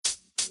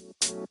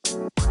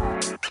Good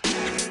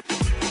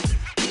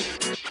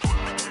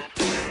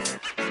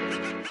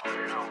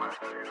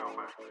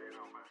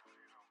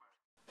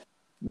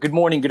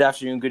morning, good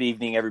afternoon, good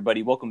evening,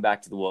 everybody. Welcome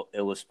back to the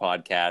Illest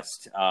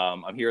podcast.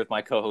 I'm here with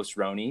my co-host,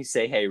 Roni.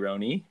 Say hey,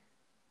 Roni.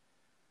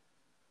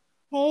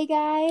 Hey,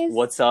 guys.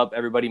 What's up,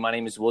 everybody? My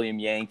name is William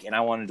Yank, and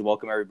I wanted to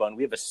welcome everyone.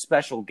 We have a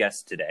special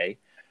guest today.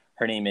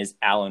 Her name is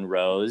Allyn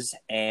Rose,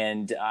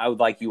 and I would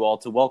like you all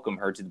to welcome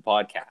her to the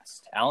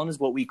podcast. Allyn is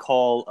what we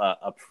call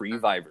a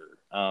Previvor.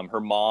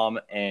 Her mom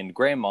and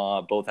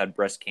grandma both had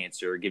breast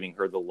cancer, giving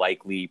her the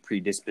likely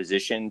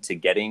predisposition to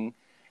getting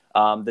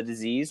the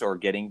disease or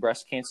getting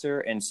breast cancer.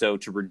 And so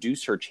to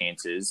reduce her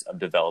chances of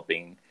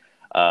developing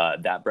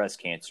that breast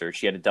cancer,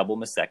 she had a double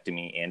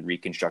mastectomy and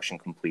reconstruction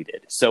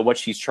completed. So what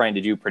she's trying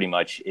to do pretty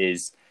much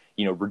is,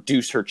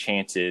 reduce her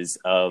chances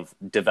of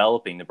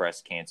developing the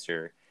breast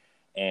cancer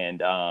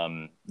and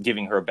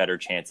giving her a better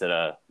chance at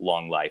a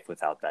long life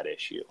without that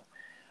issue.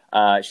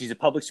 She's a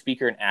public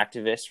speaker and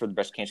activist for the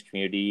breast cancer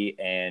community,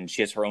 and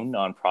she has her own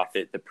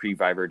nonprofit, the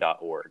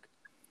Previvor.org.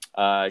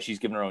 She's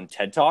given her own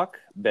TED Talk,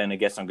 been a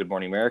guest on Good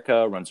Morning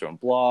America, runs her own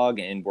blog,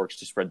 and works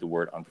to spread the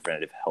word on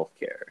preventative health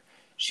care.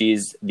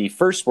 She's the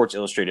first Sports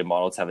Illustrated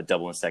model to have a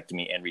double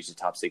mastectomy and reach the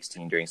top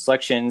 16 during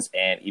selections,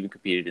 and even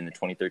competed in the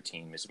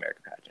 2013 Miss America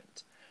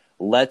pageant.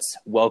 Let's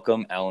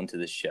welcome Allyn to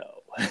the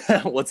show.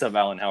 What's up,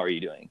 Allyn? How are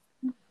you doing?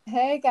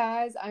 Hey,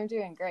 guys. I'm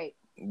doing great.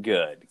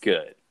 Good.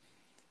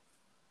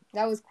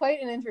 That was quite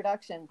an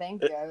introduction.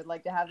 Thank you. I would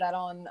like to have that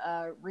on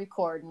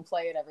record and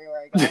play it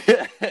everywhere I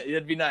go.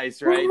 It'd be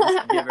nice, right?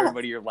 Just give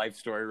everybody your life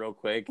story real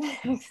quick.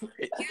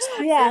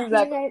 Yeah,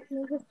 exactly.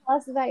 Can you just tell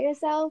us about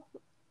yourself?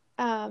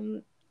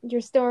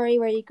 Your story,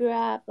 where you grew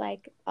up,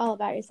 like all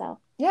about yourself.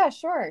 Yeah,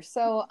 sure.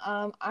 So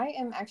I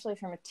am actually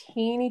from a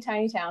teeny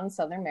tiny town in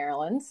Southern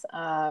Maryland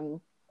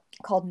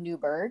called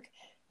Newburgh.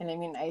 And I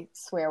mean, I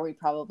swear we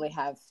probably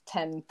have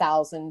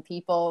 10,000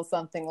 people,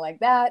 something like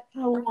that.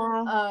 Oh,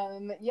 wow.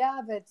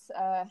 But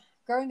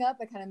growing up,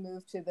 I kind of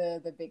moved to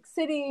the big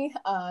city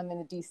in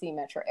the DC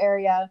metro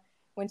area,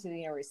 went to the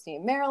University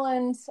of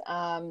Maryland.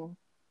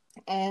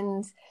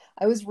 And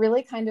I was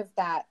really kind of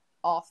that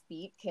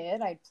offbeat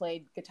kid. I'd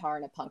played guitar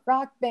in a punk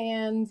rock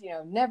band,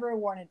 never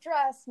worn a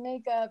dress,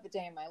 makeup, a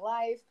day in my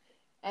life.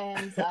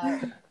 And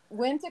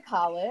went to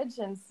college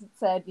and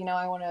said,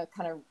 I want to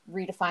kind of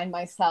redefine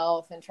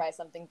myself and try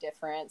something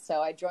different.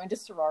 So I joined a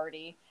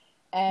sorority,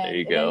 and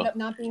it ended up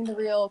not being the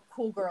real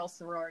cool girl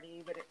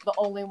sorority, but the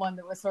only one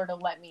that was sort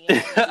of let me in,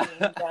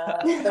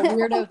 being the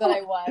weirdo that I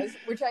was,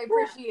 which I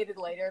appreciated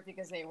later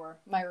because they were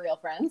my real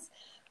friends.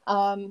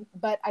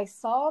 But I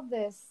saw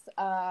this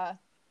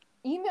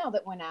email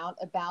that went out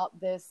about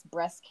this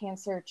breast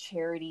cancer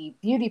charity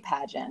beauty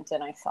pageant.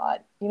 And I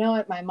thought, you know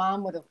what, my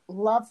mom would have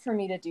loved for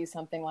me to do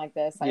something like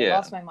this. I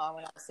lost my mom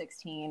when I was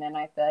 16. And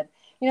I said,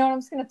 you know what,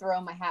 I'm just going to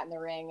throw my hat in the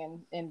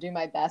ring and do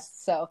my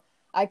best. So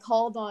I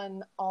called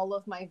on all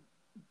of my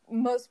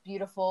most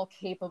beautiful,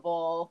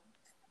 capable,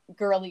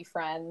 girly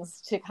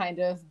friends to kind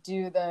of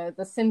do the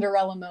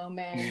Cinderella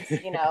moment,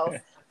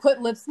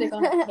 put lipstick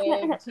on a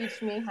pig,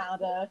 teach me how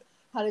to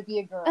be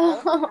a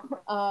girl.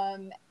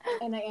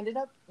 And I ended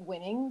up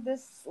winning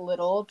this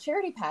little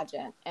charity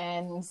pageant.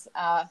 And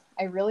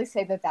I really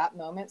say that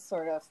moment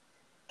sort of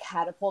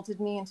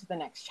catapulted me into the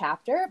next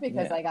chapter,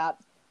 because I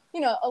got,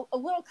 a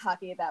little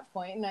cocky at that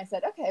point. And I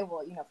said, okay,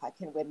 well, if I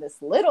can win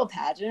this little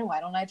pageant, why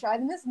don't I try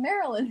the Miss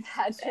Maryland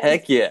pageant?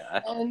 Heck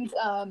yeah. And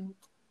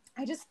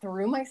I just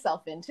threw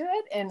myself into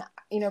it. And,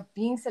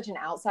 being such an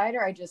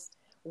outsider, I just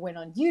went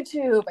on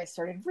YouTube. I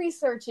started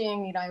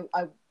researching,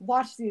 I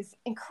watched these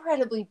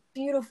incredibly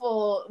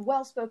beautiful,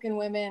 well-spoken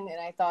women,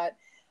 and I thought,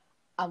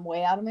 I'm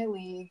way out of my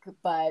league,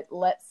 but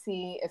let's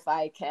see if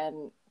I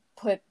can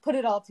put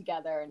it all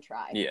together and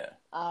try. Yeah.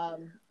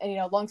 And,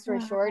 long story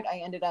short, I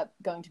ended up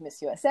going to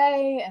Miss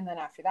USA, and then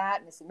after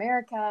that, Miss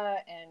America,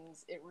 and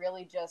it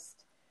really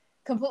just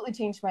completely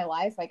changed my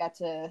life. I got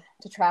to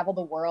travel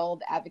the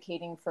world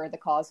advocating for the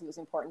cause that was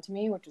important to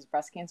me, which was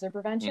breast cancer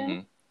prevention.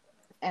 Mm-hmm.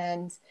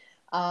 And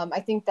I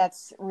think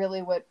that's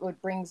really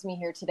what brings me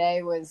here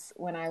today. Was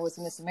when I was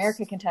a Miss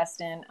America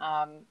contestant,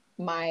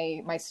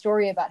 my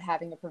story about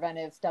having a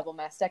preventive double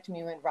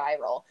mastectomy went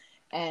viral,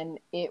 and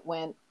it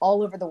went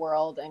all over the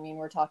world. I mean,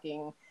 we're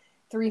talking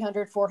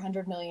 300,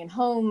 400 million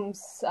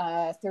homes,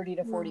 30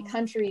 to 40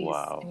 countries.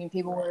 Wow. I mean,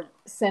 people were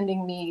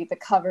sending me the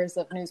covers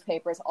of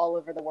newspapers all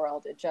over the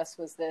world. It just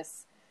was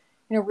this,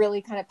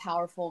 really kind of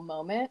powerful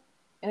moment.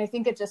 And I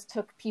think it just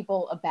took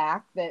people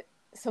aback that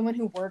someone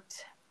who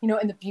worked in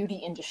the beauty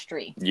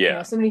industry,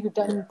 somebody who'd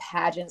done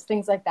pageants,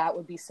 things like that,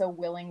 would be so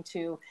willing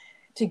to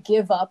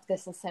give up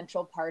this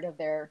essential part of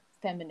their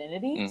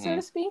femininity, so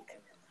to speak.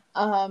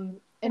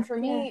 And for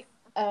me,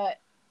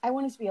 I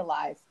wanted to be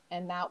alive,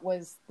 and that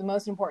was the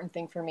most important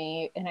thing for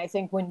me. And I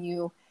think when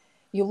you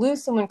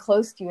lose someone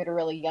close to you at a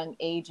really young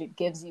age, it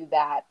gives you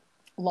that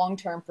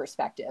long-term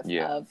perspective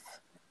of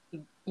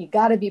you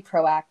got to be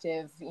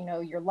proactive.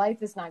 Your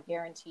life is not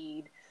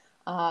guaranteed.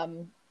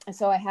 And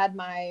so I had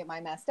my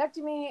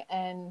mastectomy,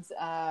 and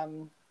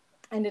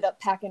ended up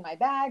packing my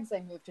bags.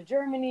 I moved to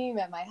Germany,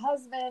 met my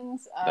husband.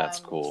 That's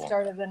cool.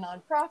 Started a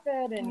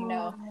nonprofit,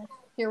 and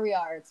here we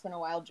are. It's been a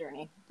wild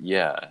journey.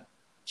 Yeah.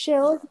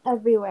 Chills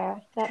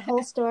everywhere. That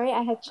whole story,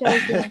 I had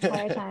chills the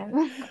entire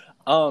time.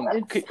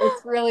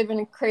 It's really been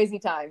a crazy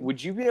time.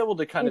 Would you be able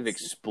to kind of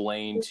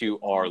explain to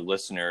our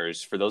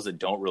listeners, for those that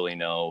don't really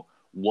know,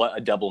 what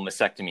a double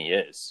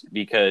mastectomy is?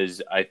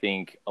 Because I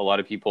think a lot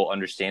of people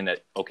understand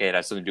that, okay, it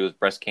has something to do with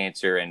breast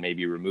cancer and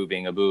maybe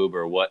removing a boob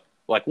or what.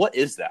 Like, what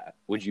is that?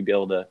 Would you be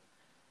able to?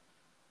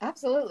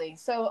 Absolutely.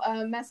 So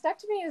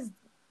mastectomy is,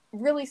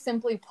 really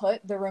simply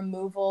put, the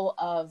removal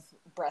of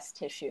breast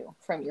tissue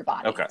from your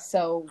body. Okay.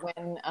 So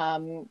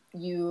when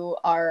you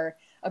are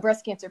a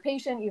breast cancer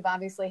patient, you've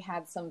obviously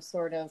had some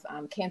sort of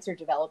cancer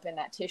develop in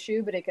that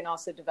tissue, but it can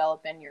also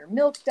develop in your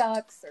milk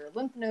ducts or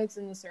lymph nodes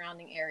in the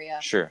surrounding area.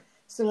 Sure.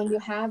 So when you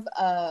have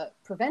a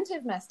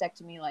preventive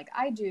mastectomy like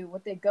I do,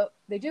 what they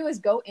do is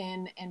go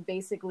in and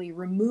basically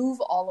remove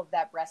all of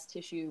that breast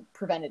tissue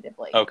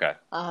preventatively. Okay.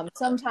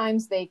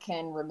 Sometimes they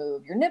can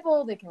remove your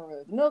nipple, they can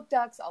remove the milk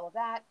ducts, all of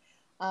that.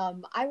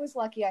 I was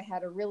lucky. I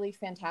had a really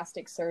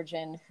fantastic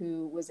surgeon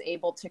who was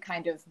able to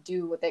kind of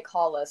do what they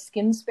call a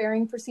skin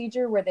sparing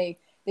procedure, where they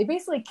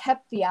basically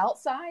kept the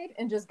outside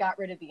and just got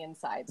rid of the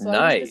inside. So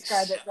I would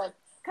describe it like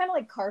kind of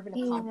like carving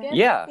a pumpkin.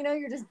 Yeah.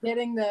 You're just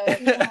getting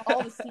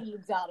all the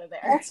seeds out of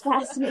there. That's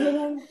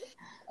fascinating.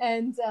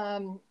 And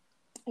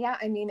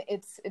I mean,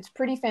 it's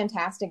pretty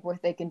fantastic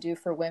what they can do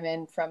for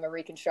women from a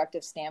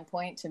reconstructive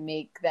standpoint to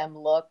make them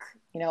look,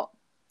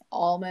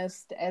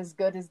 almost as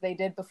good as they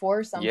did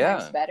before,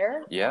 sometimes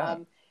better. Yeah.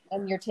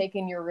 And you're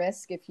taking your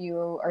risk if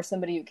you are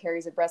somebody who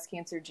carries a breast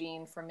cancer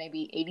gene from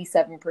maybe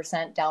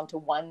 87% down to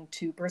 2%.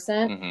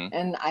 Mm-hmm.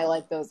 And I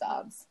like those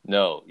odds.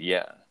 No.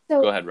 Yeah.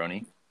 So, go ahead,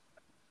 Roni.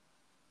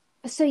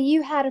 So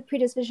you had a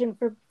predisposition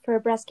for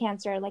breast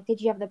cancer. Like, did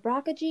you have the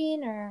BRCA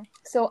gene or?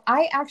 So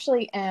I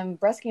actually am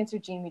breast cancer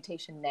gene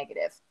mutation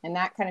negative. And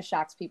that kind of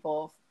shocks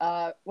people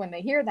when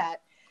they hear that.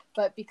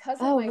 But because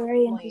of my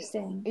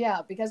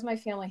because my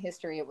family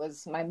history, it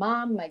was my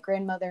mom, my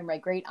grandmother, my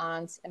great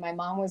aunts, and my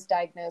mom was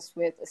diagnosed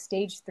with a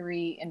stage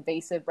 3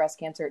 invasive breast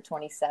cancer at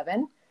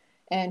 27.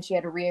 And she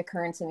had a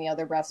reoccurrence in the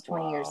other breast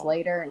 20 years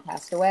later and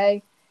passed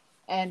away.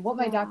 And what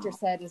my doctor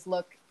said is,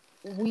 look,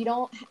 you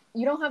don't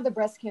have the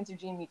breast cancer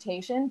gene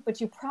mutation,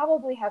 but you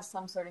probably have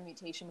some sort of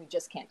mutation we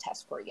just can't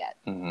test for yet.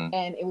 Mm-hmm.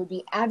 And it would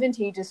be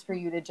advantageous for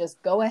you to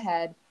just go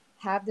ahead,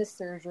 have this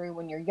surgery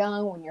when you're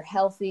young, when you're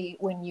healthy,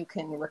 when you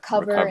can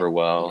recover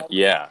well.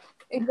 Yeah,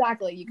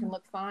 exactly. You can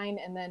look fine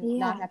and then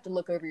not have to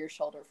look over your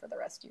shoulder for the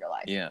rest of your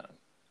life. Yeah.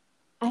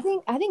 I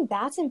think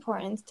that's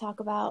important to talk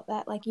about,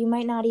 that like you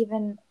might not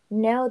even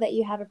know that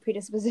you have a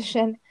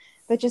predisposition,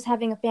 but just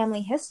having a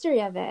family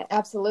history of it.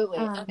 Absolutely.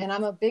 And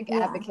I'm a big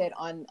advocate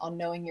on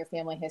knowing your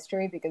family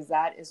history, because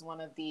that is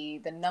one of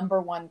the number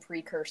one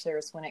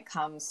precursors when it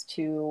comes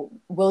to,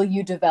 will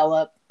you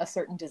develop a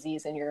certain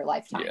disease in your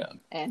lifetime? Yeah.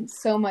 And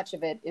so much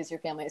of it is your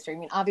family history. I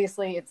mean,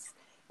 obviously it's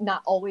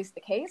not always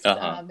the case. There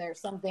are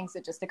some things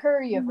that just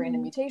occur. You have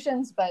random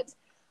mutations, but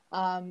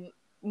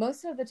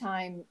most of the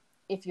time,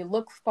 if you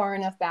look far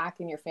enough back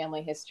in your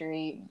family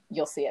history,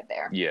 you'll see it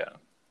there. Yeah.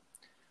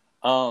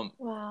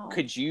 Wow.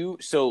 Could you,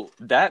 so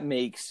that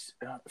makes,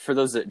 for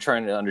those that are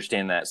trying to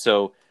understand that,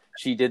 so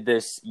she did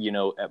this,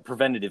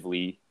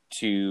 preventatively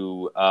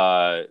to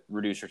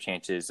reduce her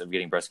chances of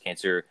getting breast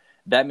cancer.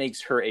 That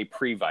makes her a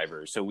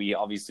Previvor. So we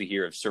obviously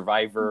hear of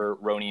survivor.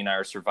 Roni and I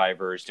are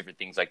survivors, different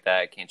things like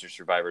that, cancer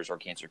survivors or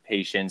cancer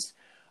patients.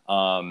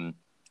 Allyn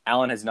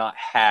has not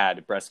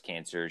had breast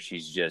cancer.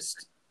 She's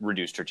just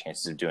reduced her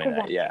chances of doing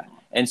that. Yeah.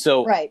 And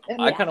so I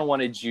kind of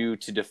wanted you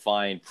to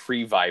define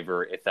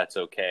Previvor, if that's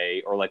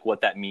okay, or like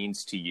what that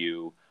means to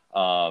you.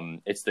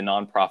 It's the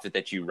nonprofit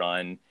that you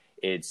run.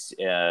 It's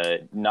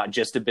not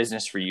just a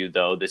business for you,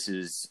 though. This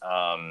is,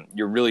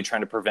 you're really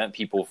trying to prevent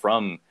people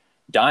from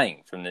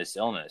dying from this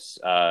illness.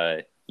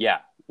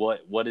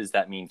 What does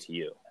that mean to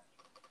you?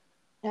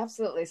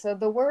 Absolutely. So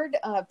the word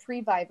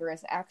Previvor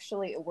is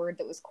actually a word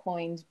that was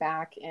coined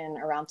back in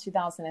around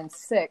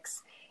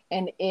 2006.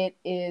 And it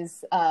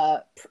is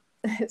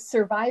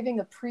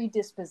surviving a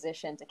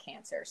predisposition to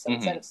cancer. So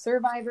instead of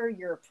survivor,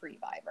 you're a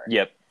Previvor.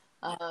 Yep.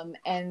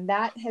 And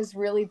that has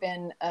really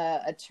been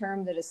a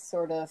term that has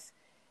sort of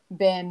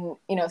been,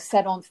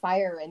 set on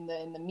fire in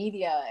the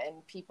media,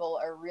 and people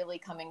are really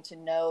coming to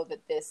know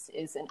that this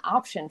is an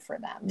option for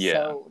them. Yeah.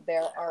 So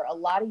there are a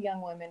lot of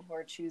young women who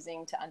are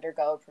choosing to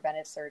undergo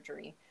preventive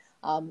surgery.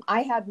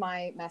 I had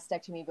my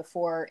mastectomy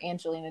before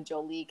Angelina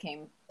Jolie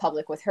came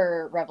public with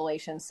her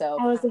revelation. So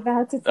I was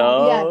about to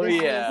tell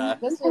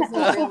this was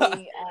a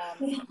really,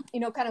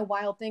 kind of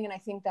wild thing. And I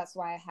think that's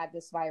why I had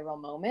this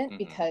viral moment,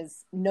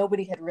 because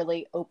nobody had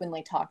really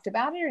openly talked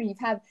about it, or you've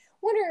had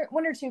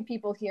one or two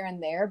people here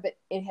and there, but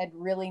it had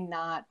really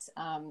not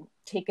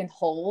taken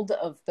hold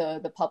of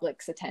the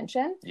public's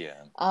attention.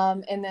 Yeah.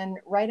 And then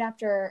right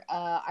after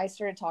I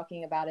started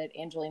talking about it,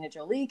 Angelina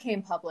Jolie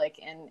came public,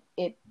 and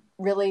it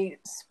really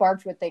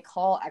sparked what they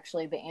call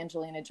actually the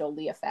Angelina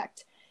Jolie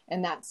effect.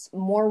 And that's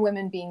more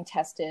women being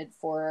tested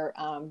for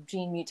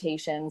gene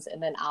mutations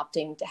and then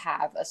opting to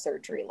have a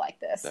surgery like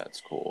this. That's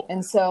cool.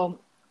 And so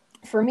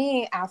for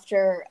me,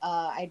 after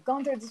I'd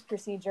gone through this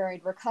procedure,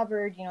 I'd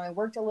recovered, I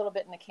worked a little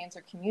bit in the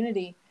cancer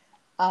community.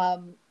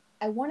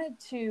 I wanted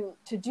to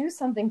do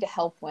something to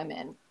help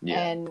women. Yeah.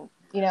 And,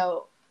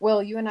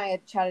 Will, you and I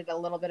had chatted a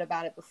little bit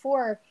about it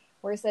before,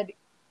 where I said,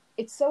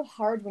 it's so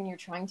hard when you're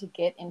trying to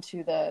get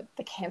into the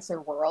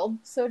cancer world,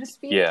 so to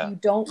speak. Yeah. You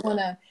don't want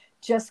to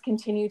just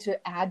continue to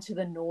add to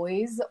the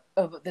noise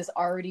of this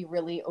already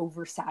really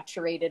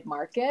oversaturated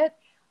market,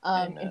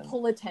 and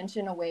pull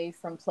attention away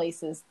from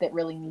places that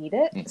really need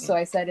it. Mm-hmm. So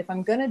I said, if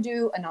I'm going to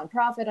do a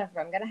nonprofit, if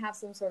I'm going to have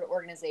some sort of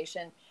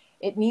organization,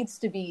 it needs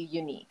to be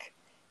unique.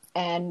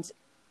 And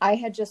I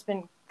had just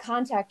been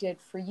contacted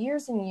for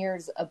years and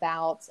years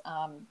about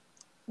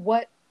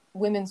what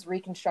women's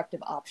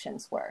reconstructive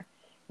options were.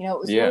 It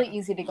was really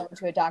easy to go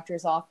into a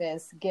doctor's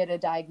office, get a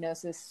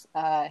diagnosis.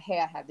 Hey,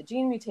 I have the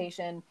gene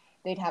mutation.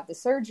 They'd have the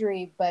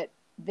surgery, but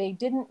they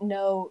didn't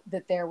know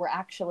that there were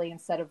actually,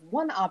 instead of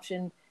one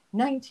option,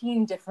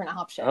 19 different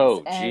options.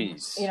 Oh,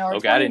 geez.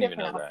 Okay, I didn't even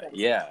know that.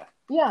 Yeah.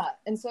 Yeah.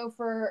 And so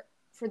for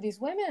these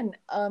women,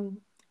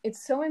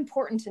 it's so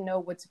important to know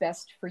what's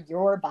best for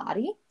your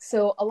body.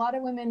 So a lot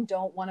of women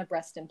don't want a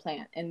breast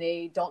implant, and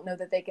they don't know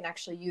that they can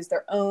actually use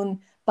their own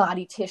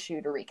body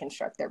tissue to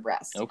reconstruct their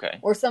breast. Okay.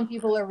 Or some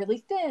people are really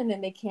thin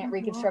and they can't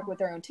reconstruct with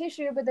their own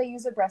tissue, but they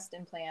use a breast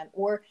implant,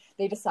 or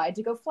they decide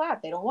to go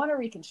flat. They don't want to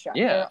reconstruct.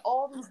 Yeah. There are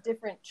all these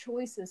different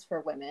choices for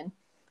women.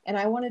 And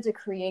I wanted to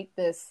create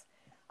this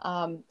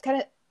kind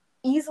of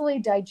easily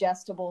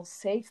digestible,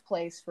 safe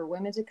place for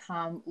women to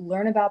come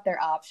learn about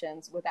their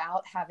options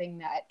without having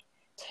that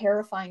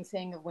terrifying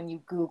thing of when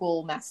you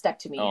Google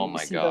mastectomy. Oh and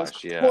my see gosh,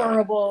 those yeah.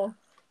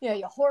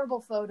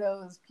 horrible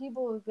photos.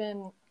 People have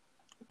been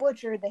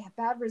butchered. They have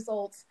bad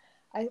results.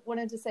 I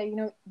wanted to say,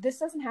 this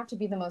doesn't have to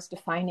be the most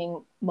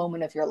defining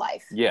moment of your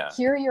life. Yeah.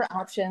 Here are your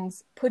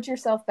options. Put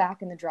yourself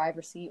back in the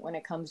driver's seat when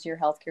it comes to your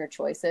healthcare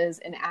choices,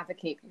 and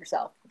advocate for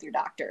yourself with your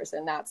doctors.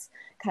 And that's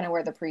kind of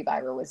where the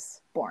Previvor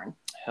was born.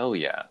 Hell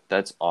yeah.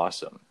 That's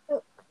awesome.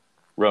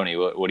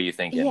 Roni, what are you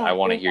thinking? Yeah, I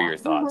want to hear your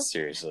thoughts,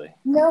 seriously.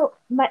 No,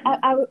 but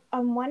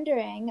I'm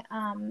wondering,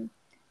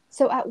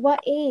 so at what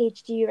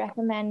age do you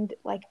recommend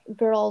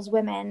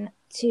women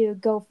to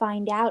go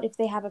find out if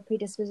they have a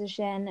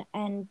predisposition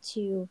and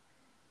to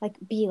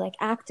be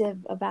active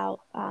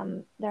about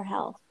their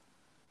health?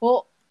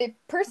 Well,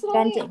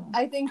 personally,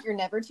 I think you're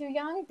never too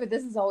young, but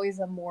this is always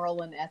a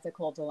moral and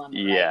ethical dilemma.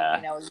 Yeah.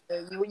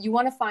 Right? You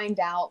want to find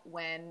out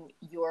when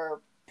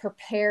you're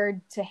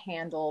prepared to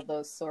handle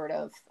those sort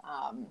of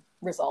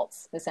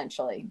results,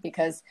 essentially,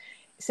 because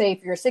say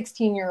if you're a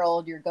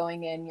 16-year-old, you're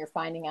going in, you're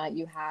finding out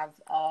you have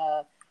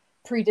a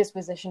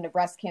predisposition to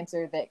breast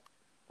cancer that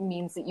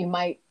means that you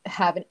might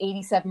have an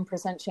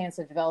 87% chance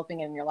of developing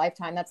it in your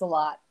lifetime. That's a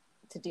lot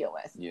to deal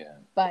with. Yeah.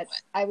 But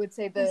I would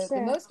say the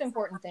most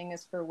important thing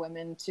is for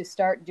women to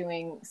start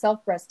doing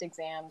self-breast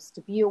exams,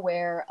 to be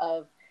aware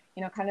of,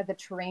 kind of the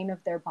terrain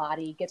of their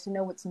body, get to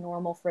know what's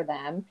normal for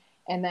them.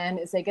 And then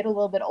as they get a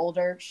little bit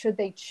older, should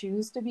they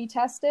choose to be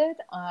tested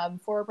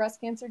for a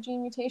breast cancer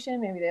gene mutation,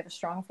 maybe they have a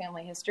strong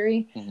family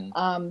history,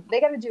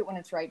 they got to do it when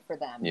it's right for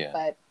them. Yeah.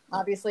 But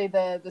obviously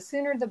the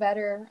sooner the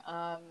better.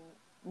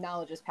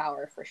 Knowledge is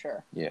power, for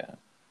sure. Yeah.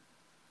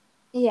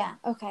 Yeah.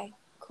 Okay.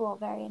 Cool.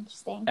 Very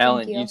interesting.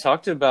 Allyn, you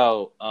talked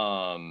about,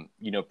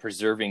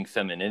 preserving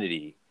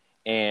femininity.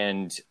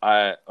 And,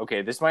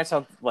 this might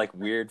sound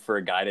weird for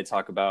a guy to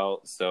talk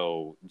about.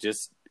 So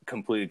just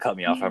completely cut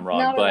me off if I'm wrong.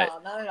 Not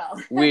at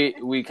all.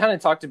 we kind of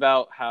talked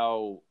about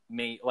how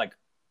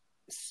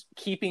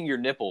keeping your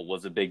nipple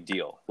was a big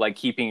deal.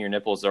 Keeping your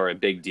nipples are a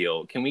big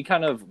deal. Can we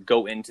kind of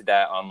go into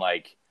that on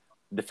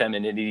the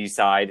femininity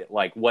side,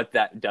 what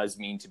that does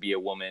mean to be a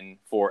woman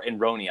and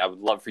Roni, I would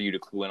love for you to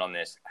clue in on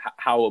this.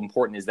 How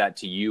important is that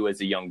to you as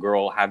a young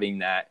girl, having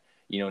that,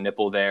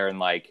 nipple there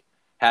and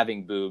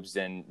having boobs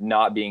and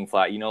not being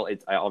flat?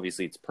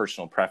 Obviously it's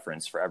personal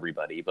preference for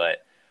everybody,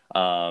 but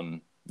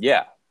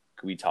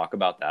could we talk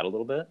about that a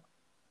little bit?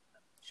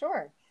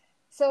 Sure.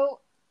 So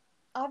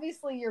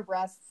obviously your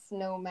breasts,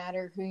 no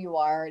matter who you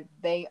are,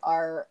 they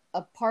are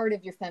a part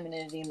of your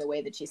femininity in the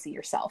way that you see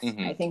yourself.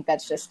 Mm-hmm. I think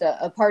that's just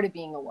a part of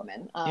being a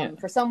woman.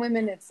 For some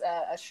women, it's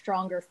a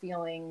stronger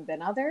feeling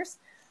than others.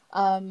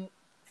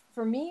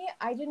 For me,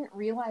 I didn't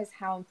realize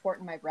how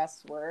important my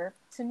breasts were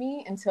to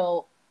me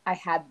until I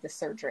had the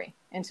surgery,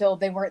 until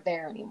they weren't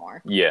there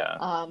anymore. Yeah.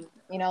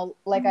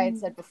 I had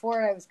said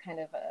before, I was kind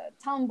of a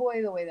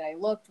tomboy. The way that I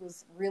looked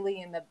was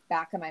really in the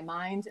back of my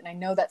mind. And I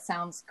know that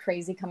sounds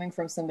crazy coming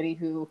from somebody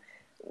who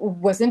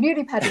was in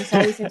beauty pageants,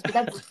 all these things,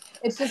 but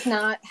it's just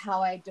not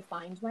how I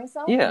defined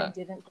myself. Yeah. I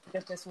didn't think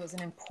that this was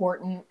an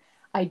important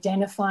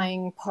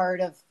identifying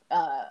part of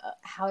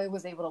how I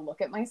was able to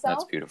look at myself.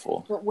 That's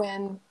beautiful. But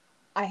when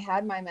I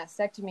had my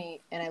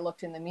mastectomy and I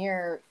looked in the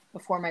mirror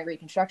before my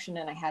reconstruction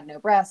and I had no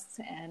breasts,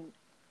 and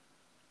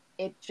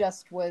it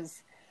just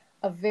was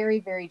a very,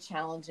 very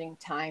challenging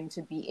time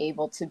to be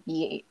able to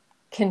be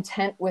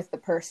content with the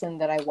person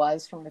that I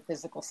was from a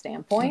physical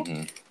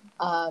standpoint.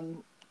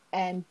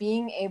 And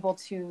being able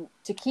to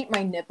keep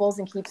my nipples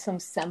and keep some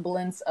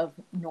semblance of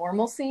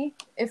normalcy,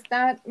 if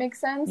that makes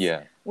sense,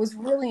 was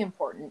really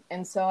important.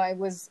 And so I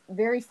was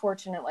very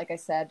fortunate, like I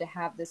said, to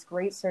have this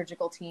great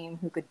surgical team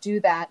who could do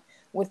that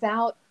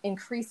without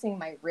increasing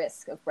my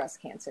risk of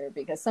breast cancer.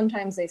 Because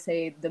sometimes they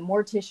say the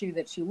more tissue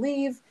that you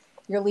leave,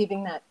 you're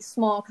leaving that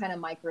small kind of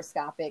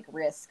microscopic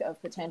risk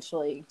of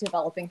potentially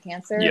developing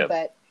cancer.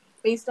 But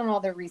based on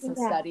all the recent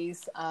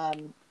studies,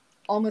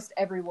 almost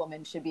every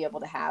woman should be able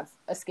to have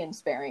a skin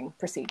sparing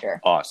procedure.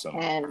 Awesome.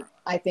 And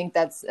I think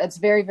that's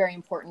very, very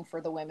important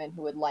for the women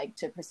who would like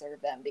to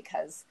preserve them,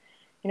 because,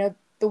 you know,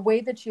 the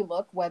way that you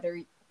look, whether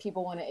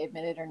people want to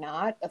admit it or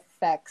not,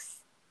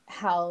 affects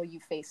how you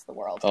face the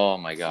world. Oh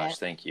my gosh.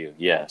 Thank you.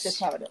 Yes. That's just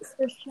how it is.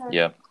 For sure.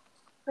 Yep.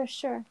 For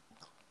sure.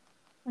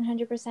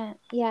 100%.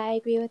 Yeah, I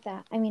agree with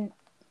that. I mean,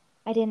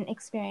 I didn't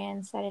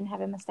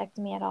have a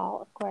mastectomy at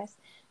all, of course.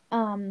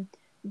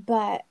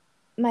 But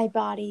my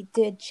body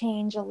did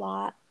change a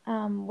lot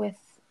with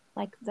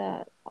like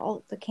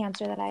all the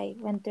cancer that I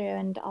went through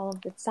and all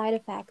of the side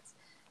effects,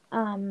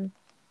 and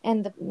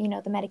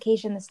the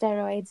medication, the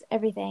steroids,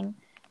 everything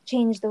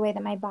changed the way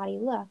that my body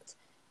looked,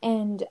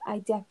 and I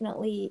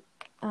definitely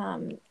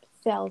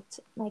felt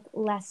like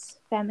less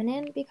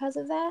feminine because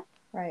of that.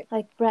 Right.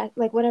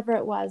 Like whatever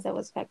it was that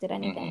was affected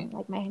anything,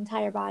 like my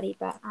entire body,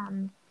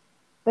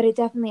 but it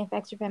definitely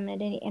affects your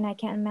femininity, and I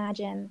can't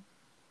imagine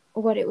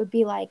what it would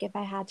be like if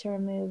I had to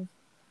remove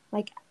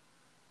like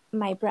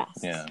my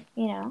breasts.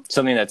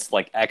 Something that's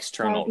like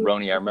external.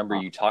 Roni, I remember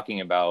you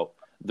talking about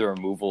the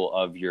removal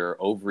of your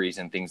ovaries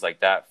and things like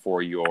that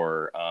for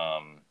your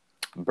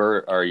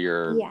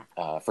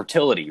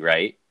fertility,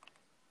 right?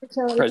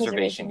 Fertility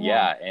preservation.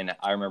 And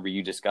I remember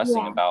you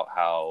discussing about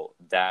how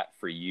that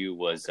for you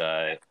was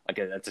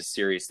that's a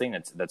serious thing.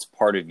 That's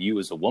part of you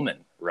as a woman,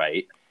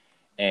 right?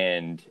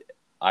 And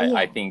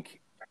I think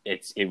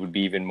it would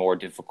be even more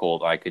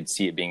difficult. I could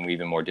see it being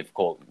even more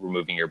difficult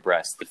removing your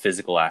breast, the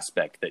physical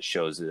aspect that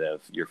shows it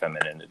of your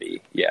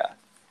femininity.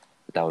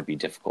 That would be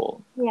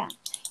difficult.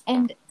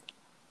 And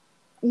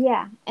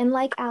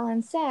like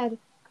Allyn said,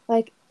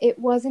 like it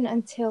wasn't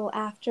until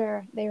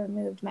after they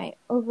removed my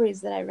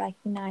ovaries that I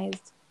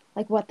recognized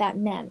like what that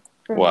meant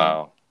for me,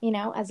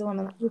 as a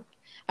woman.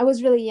 I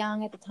was really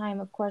young at the time,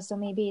 of course, so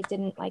maybe it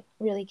didn't like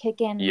really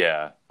kick in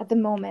at the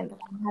moment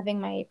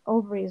having my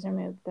ovaries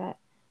removed, but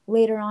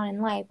later on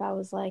in life, I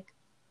was like,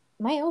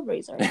 my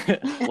ovaries are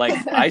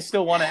like, I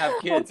still want to have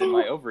kids and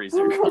my ovaries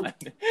are gone.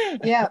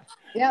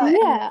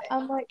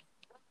 I'm like,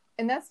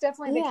 and that's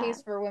definitely the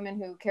case for women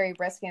who carry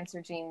breast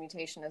cancer gene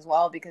mutation as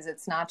well, because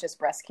it's not just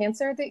breast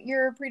cancer that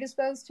you're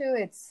predisposed to,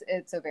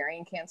 it's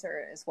ovarian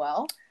cancer as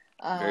well.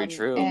 Very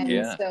true.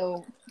 And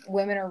so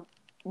women are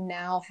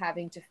now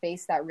having to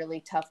face that really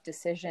tough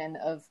decision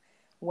of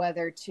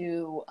whether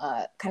to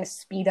kind of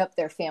speed up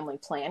their family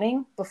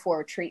planning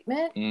before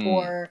treatment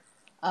or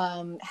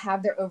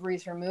have their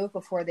ovaries removed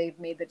before they've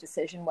made the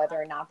decision whether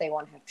or not they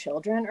want to have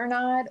children or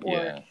not,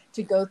 or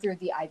to go through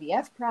the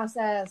IVF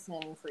process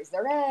and freeze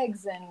their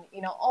eggs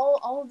and,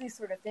 all of these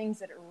sort of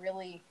things at a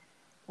really,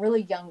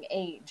 really young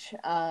age.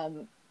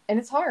 And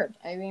it's hard.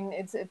 I mean,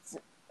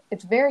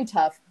 it's very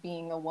tough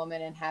being a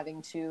woman and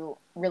having to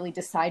really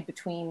decide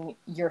between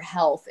your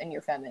health and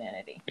your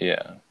femininity.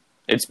 Yeah.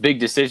 It's big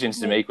decisions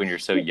to make when you're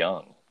so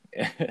young.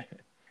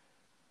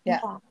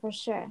 Yeah, for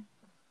sure.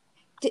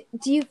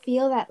 Do you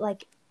feel that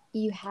like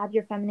you have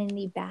your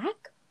femininity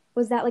back?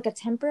 Was that like a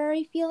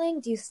temporary feeling?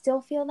 Do you still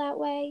feel that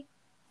way?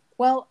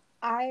 Well,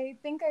 I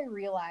think I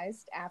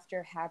realized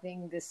after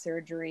having this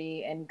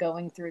surgery and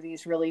going through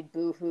these really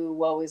boohoo,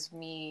 woe is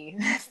me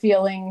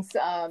feelings,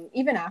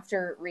 even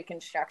after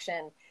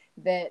reconstruction,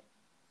 that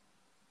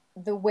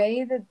the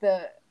way that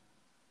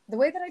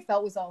I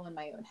felt was all in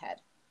my own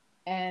head.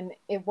 And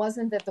it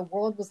wasn't that the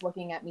world was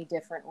looking at me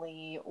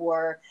differently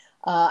or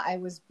I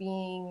was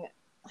being,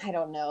 I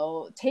don't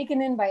know,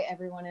 taken in by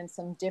everyone in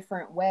some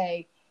different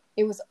way.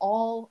 It was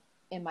all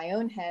in my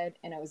own head,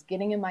 and I was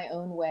getting in my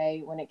own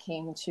way when it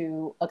came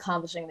to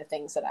accomplishing the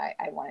things that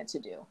I wanted to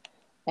do.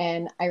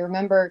 And I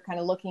remember kind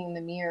of looking in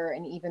the mirror,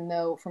 and even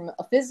though from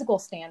a physical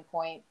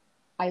standpoint,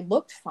 I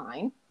looked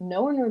fine,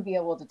 no one would be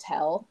able to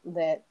tell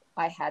that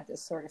I had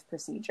this sort of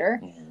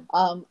procedure.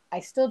 I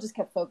still just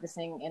kept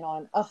focusing in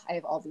on, I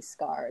have all these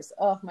scars.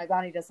 My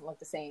body doesn't look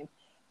the same.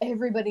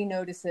 Everybody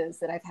notices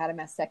that I've had a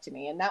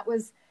mastectomy. And that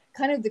was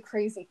kind of the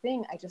crazy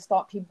thing. I just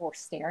thought people were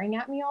staring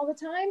at me all the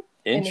time.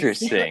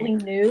 Interesting. And they secretly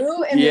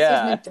knew. And this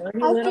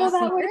was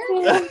my dirty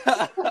little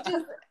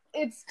secret.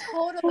 It's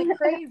totally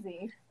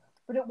crazy.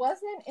 But it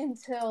wasn't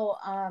until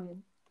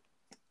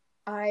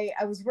I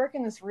was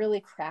working this really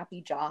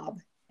crappy job.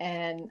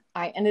 And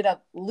I ended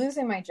up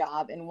losing my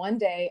job. And one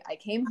day I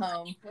came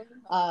home,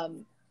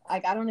 I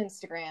got on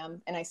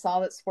Instagram and I saw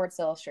that Sports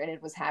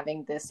Illustrated was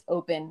having this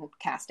open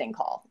casting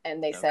call.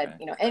 And they said,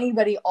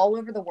 anybody all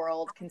over the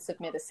world can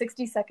submit a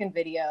 60-second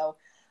video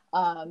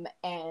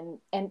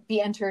and be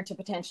entered to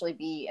potentially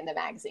be in the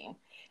magazine.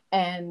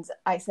 And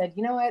I said,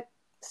 you know what?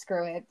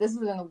 screw it. This has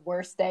been the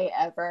worst day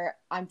ever.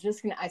 I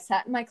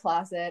sat in my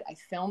closet. I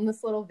filmed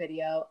this little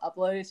video,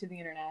 uploaded it to the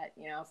internet,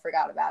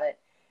 forgot about it.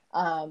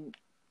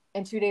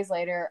 And 2 days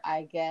later,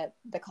 I get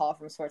the call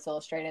from Sports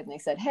Illustrated, and they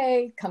said,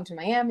 hey, come to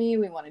Miami.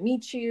 We want to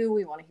meet you.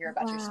 We want to hear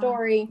about your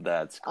story.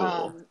 That's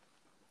cool.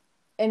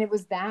 And it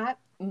was that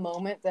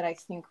moment that I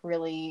think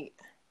really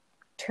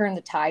turned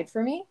the tide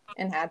for me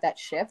and had that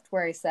shift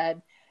where I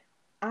said,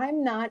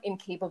 I'm not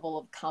incapable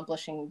of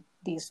accomplishing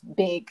these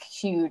big,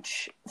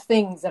 huge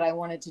things that I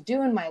wanted to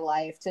do in my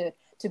life, to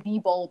be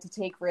bold, to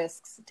take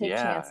risks, to take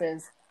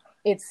chances.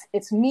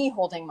 It's me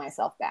holding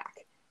myself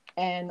back.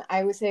 And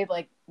I would say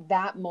like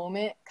that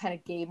moment kind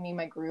of gave me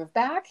my groove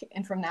back.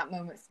 And from that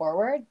moment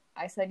forward,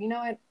 I said, you know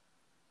what?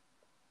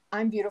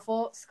 I'm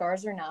beautiful.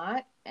 Scars are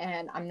not.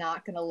 And I'm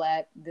not going to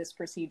let this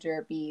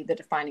procedure be the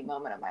defining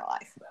moment of my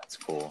life. That's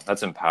cool.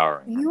 That's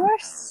empowering. You are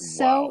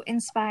so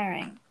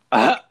inspiring.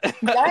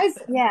 Guys,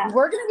 yeah,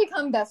 we're going to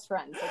become best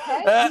friends,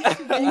 okay?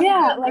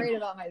 Yeah, great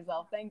about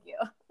myself. Thank you.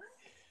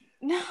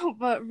 No,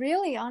 but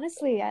really,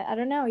 honestly, I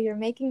don't know. You're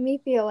making me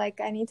feel like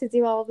I need to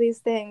do all these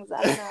things.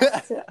 I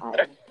don't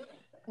know.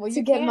 Well,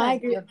 to get my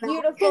group. You're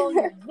beautiful.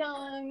 You're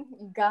young.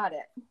 You got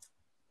it.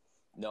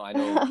 No, I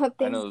know.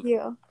 Thank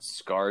you.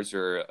 Scars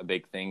are a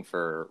big thing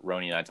for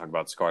Roni, and I talk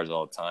about scars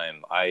all the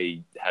time.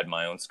 I had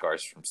my own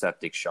scars from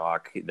septic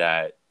shock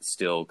that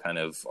still kind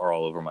of are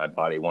all over my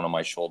body. One on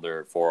my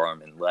shoulder,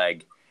 forearm, and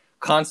leg.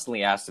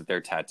 Constantly asked if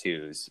they're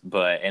tattoos,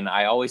 and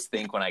I always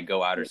think when I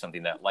go out or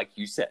something that, like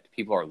you said,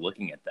 people are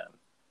looking at them.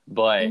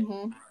 But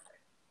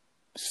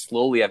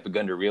slowly, I've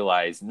begun to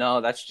realize,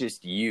 no, that's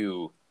just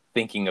you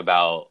thinking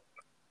about.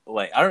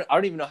 Like I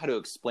don't even know how to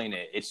explain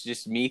it. It's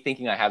just me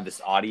thinking I have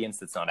this audience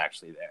that's not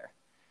actually there.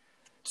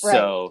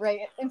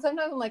 Right. And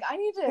sometimes I'm like, I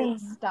need to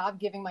stop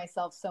giving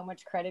myself so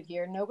much credit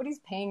here. Nobody's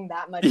paying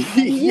that much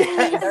money.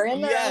 They're in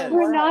their own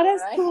We're world, not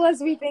as right? cool as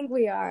we think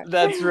we are.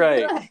 That's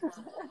right.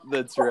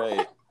 That's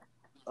right.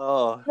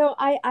 Oh. No,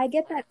 I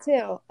get that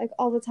too. Like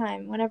all the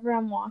time. Whenever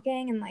I'm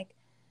walking and like,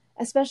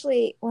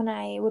 especially when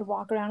I would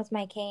walk around with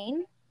my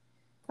cane,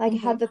 like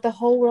how that the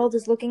whole world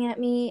is looking at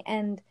me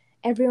and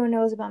everyone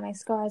knows about my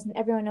scars and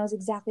everyone knows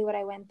exactly what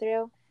I went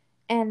through.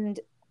 And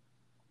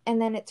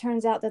then it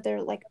turns out that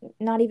they're like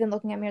not even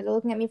looking at me, or they're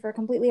looking at me for a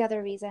completely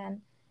other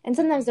reason. And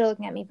sometimes they're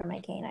looking at me for my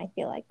cane. I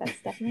feel like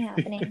that's definitely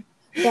happening.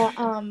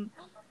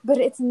 But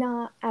it's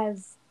not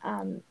as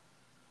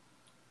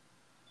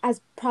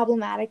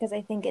problematic as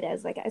I think it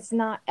is. Like it's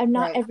not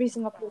every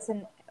single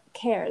person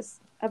cares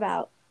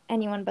about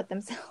anyone but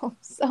themselves.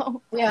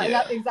 So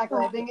yeah,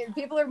 exactly. I think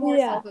people are more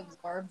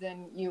self-absorbed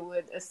than you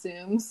would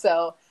assume.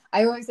 So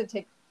I always have to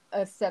take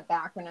a step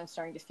back when I'm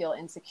starting to feel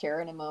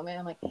insecure in a moment.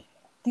 I'm like,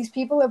 these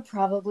people are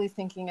probably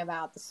thinking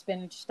about the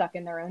spinach stuck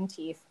in their own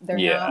teeth. They're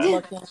not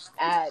looking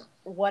at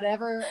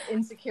whatever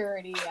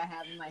insecurity I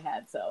have in my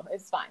head. So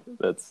it's fine.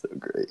 That's so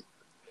great.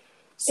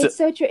 It's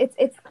so true.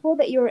 It's cool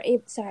that you were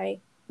able.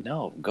 Sorry.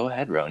 No, go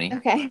ahead, Roni.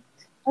 Okay.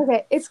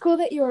 It's cool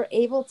that you were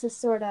able to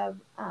sort of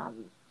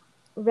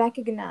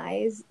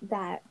recognize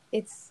that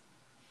it's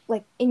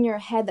like in your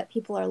head that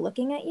people are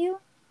looking at you.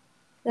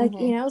 Like,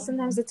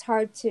 sometimes it's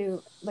hard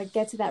to like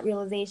get to that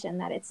realization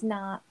that it's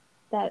not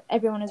that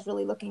everyone is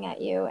really looking at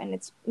you, and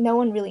it's no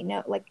one really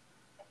know. Like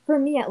for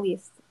me, at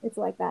least, it's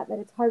like that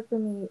it's hard for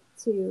me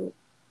to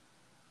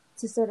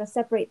sort of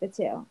separate the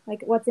two,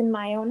 like what's in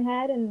my own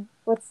head and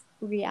what's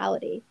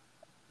reality.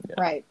 Yeah.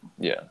 Right.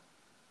 Yeah.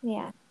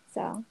 Yeah.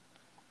 So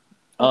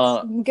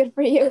good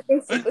for you,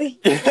 basically.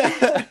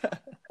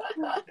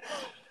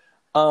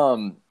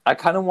 I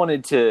kind of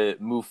wanted to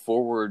move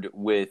forward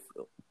with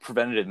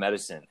preventative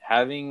medicine.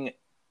 Having,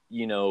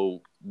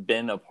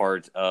 been a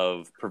part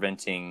of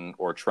preventing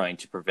or trying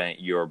to prevent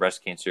your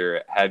breast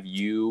cancer, have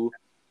you,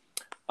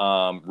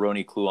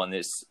 Roni, clue on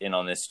this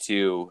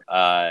too?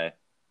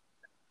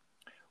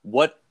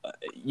 What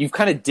you've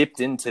kind of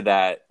dipped into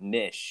that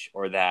niche,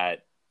 or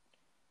that,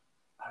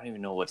 I don't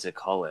even know what to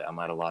call it. I'm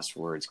at a loss for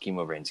words.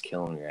 Chemo brain's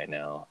killing me right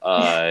now.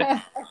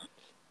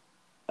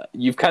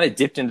 You've kind of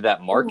dipped into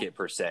that market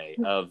per se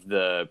of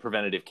the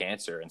preventative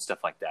cancer and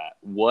stuff like that.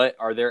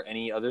 Are there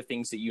any other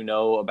things that you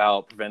know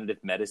about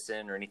preventative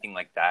medicine or anything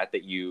like that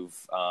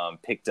you've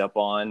picked up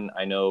on?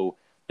 I know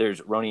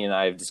Roni and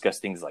I have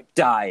discussed things like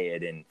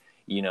diet and,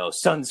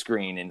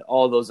 sunscreen and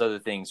all those other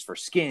things for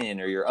skin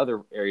or your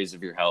other areas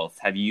of your health.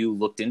 Have you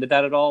looked into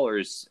that at all? Or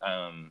is,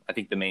 I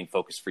think the main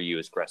focus for you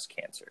is breast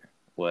cancer.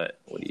 What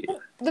do you?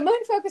 The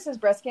main focus is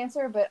breast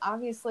cancer, but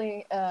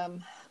obviously,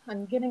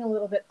 I'm getting a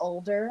little bit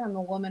older. I'm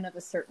a woman of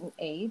a certain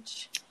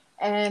age.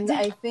 And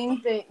I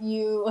think that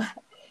you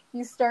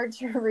start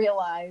to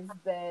realize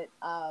that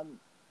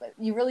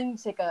you really need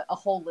to take a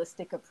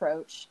holistic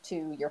approach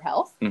to your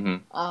health.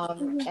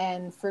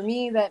 And for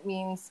me, that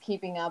means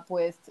keeping up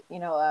with,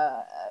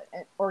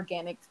 an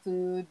organic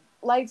food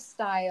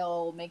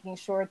lifestyle, making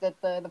sure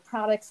that the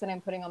products that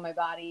I'm putting on my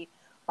body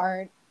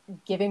aren't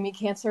giving me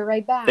cancer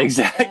right back.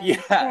 Exactly.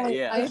 And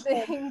yeah. I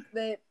think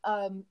that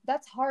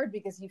that's hard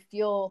because you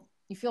feel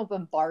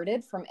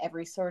bombarded from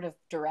every sort of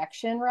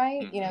direction,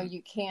 right?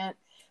 You can't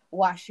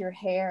wash your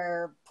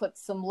hair, put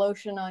some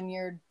lotion on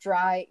your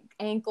dry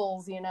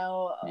ankles,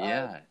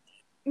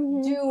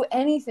 do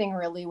anything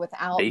really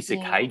without basic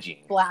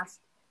hygiene.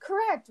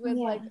 Correct, with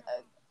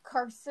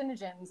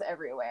carcinogens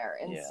everywhere.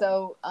 And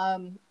so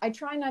I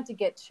try not to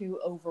get too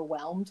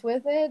overwhelmed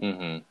with it,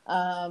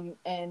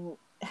 and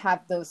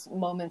have those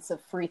moments of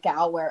freak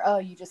out where,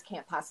 you just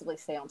can't possibly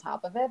stay on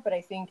top of it. But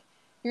I think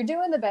you're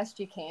doing the best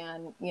you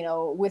can,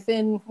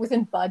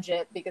 within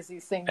budget, because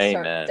these things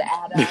start to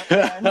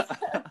add up.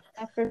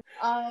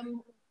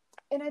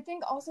 And I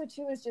think also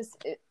too is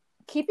just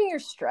keeping your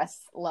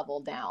stress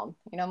level down.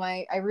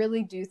 I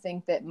really do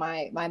think that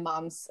my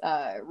mom's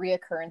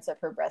reoccurrence of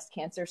her breast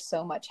cancer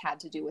so much had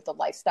to do with the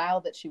lifestyle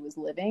that she was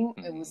living.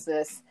 It was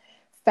this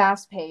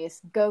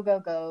fast-paced, go, go,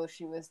 go.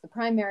 She was the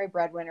primary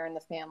breadwinner in the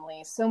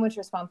family. So much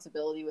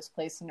responsibility was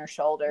placed on her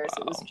shoulders.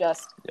 Wow. It was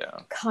just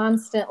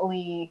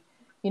constantly,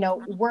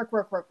 work,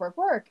 work, work, work,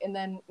 work. And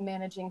then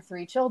managing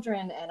 3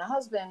 children and a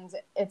husband,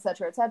 et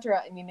cetera, et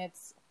cetera. I mean,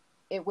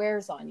 it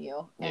wears on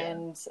you. Yeah.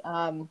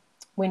 And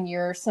when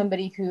you're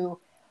somebody who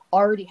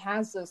already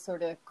has those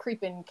sort of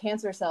creeping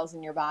cancer cells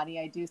in your body,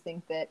 I do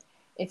think that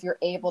if you're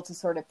able to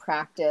sort of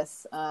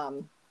practice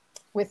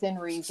within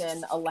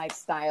reason a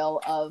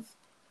lifestyle of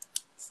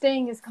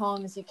staying as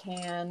calm as you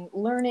can,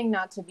 learning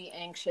not to be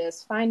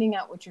anxious, finding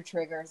out what your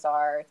triggers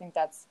are, I think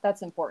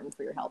that's important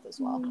for your health as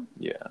well.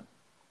 Yeah.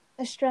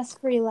 A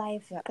stress-free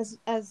life,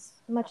 as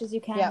much as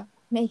you can.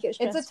 Make it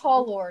stress-free. It's a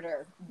tall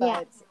order,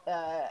 but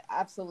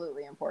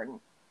absolutely important.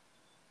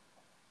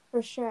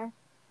 For sure.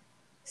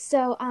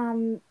 So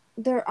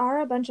there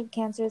are a bunch of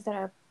cancers that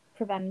are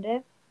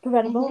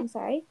preventable, I'm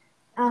sorry.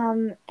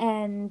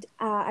 And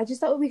I just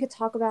thought we could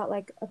talk about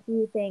like a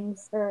few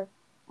things, or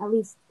at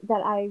least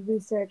that I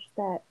researched,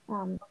 that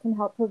can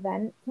help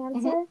prevent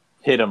cancer.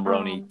 Hit them,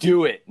 Roni.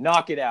 Do it.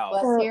 Knock it out.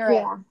 Let's hear it.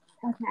 Yeah.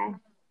 Okay.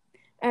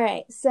 All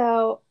right.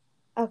 So,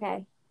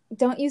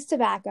 don't use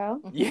tobacco.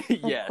 Yes.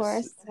 Of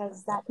course,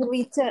 because that could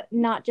lead to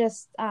not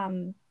just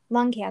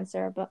lung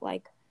cancer, but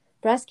like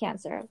breast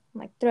cancer,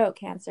 like throat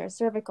cancer,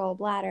 cervical,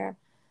 bladder,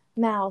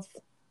 mouth,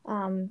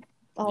 all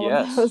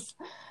of those,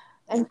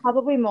 and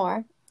probably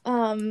more.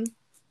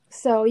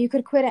 So you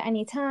could quit at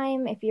any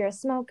time if you're a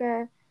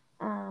smoker.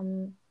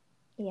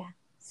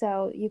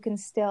 So you can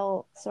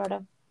still sort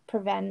of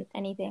prevent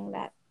anything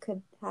that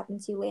could happen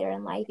to you later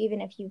in life,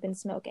 even if you've been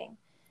smoking.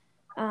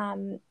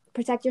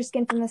 Protect your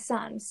skin from the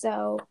sun.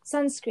 So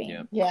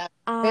sunscreen. Yeah.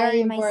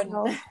 Very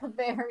important.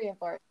 Very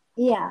important.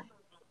 Yeah,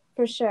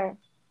 for sure.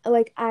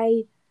 Like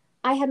I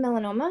had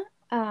melanoma,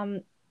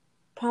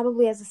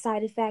 probably as a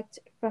side effect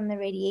from the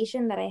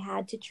radiation that I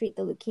had to treat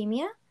the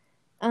leukemia.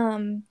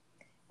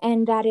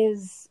 And that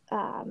is,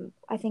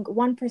 I think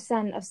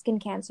 1% of skin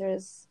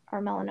cancers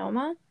are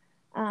melanoma.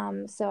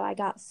 So I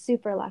got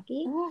super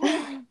lucky.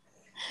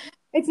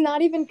 It's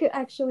not even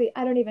actually,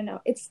 I don't even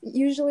know. It's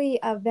usually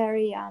a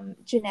very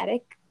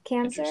genetic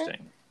cancer.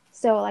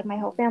 So like my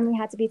whole family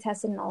had to be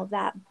tested and all of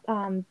that.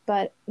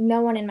 But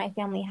no one in my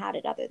family had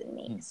it other than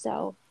me.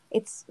 So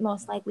it's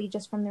most likely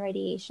just from the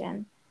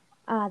radiation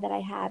that I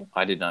had.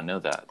 I did not know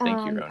that. Thank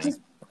you, Roni.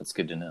 That's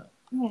good to know.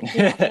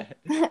 Yeah.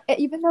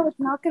 Even though it's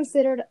not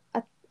considered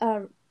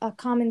a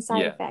common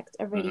side effect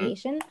of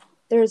radiation,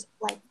 there's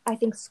like, I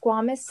think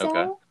squamous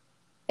cell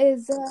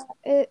is,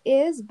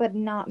 but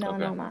not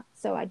melanoma.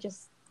 So I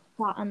just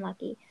got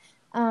unlucky.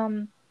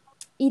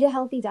 Eat a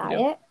healthy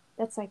diet.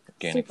 That's like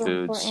organic super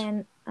foods.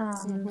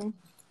 Important.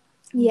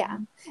 Yeah.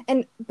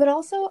 But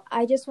also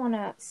I just want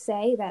to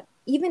say that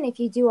even if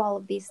you do all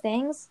of these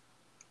things,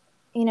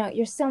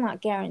 you're still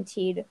not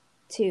guaranteed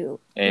to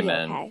be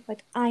okay.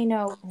 Like I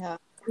know.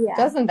 Yeah.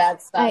 Doesn't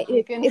that suck?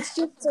 It's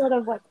just sort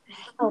of like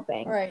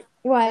helping. Right.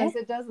 What?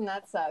 Doesn't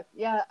that suck?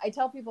 Yeah. I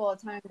tell people all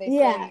the time, they say.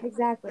 Yeah,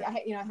 exactly.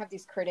 I have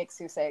these critics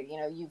who say,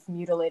 you've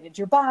mutilated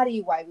your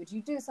body. Why would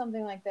you do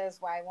something like this?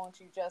 Why won't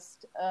you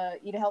just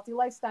eat a healthy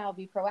lifestyle,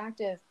 be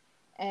proactive?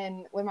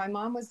 And when my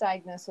mom was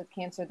diagnosed with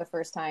cancer the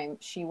first time,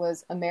 she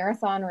was a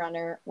marathon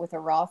runner with a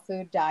raw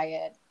food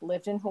diet,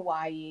 lived in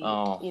Hawaii,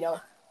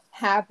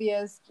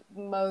 happiest,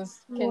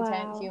 most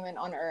content human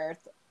on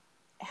earth,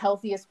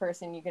 healthiest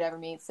person you could ever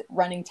meet,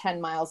 running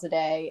 10 miles a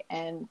day.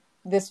 And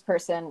this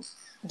person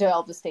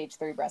developed a stage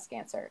 3 breast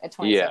cancer at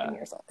 27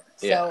 years old.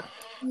 So,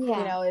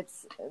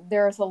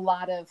 there's a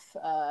lot of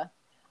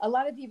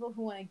people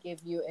who want to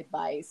give you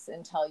advice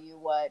and tell you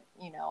what,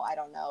 I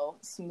don't know,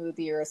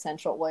 smoothie or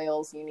essential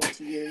oils you need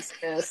to use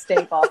to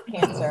stave off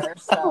cancer.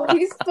 So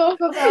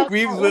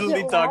we've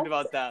literally talked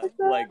about that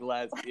like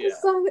last year.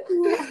 It's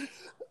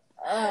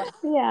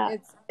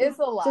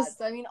a lot.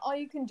 So, I mean, all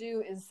you can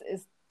do is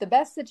the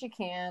best that you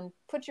can,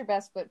 put your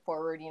best foot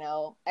forward,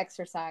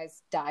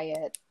 exercise,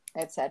 diet,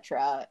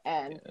 etc.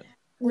 And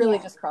really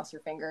just cross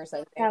your fingers. I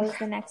think that was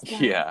the next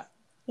one.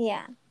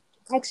 Yeah.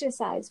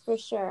 Exercise for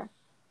sure.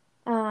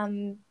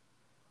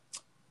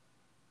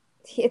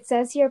 It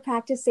says here,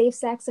 practice safe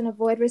sex and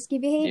avoid risky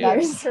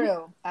behaviors. That's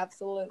true.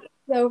 Absolutely.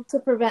 So to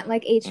prevent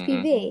like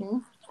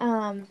HPV.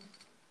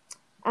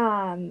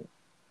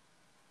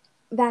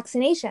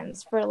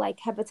 vaccinations for like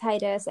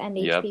hepatitis and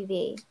Yep.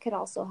 HPV could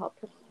also help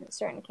prevent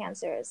certain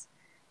cancers.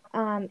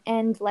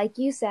 And like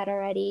you said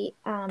already,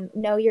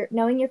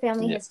 knowing your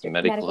family history,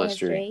 medical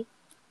history,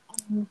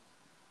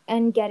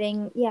 and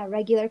getting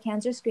regular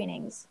cancer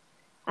screenings.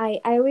 I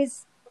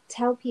always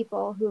tell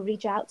people who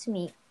reach out to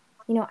me,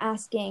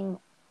 asking,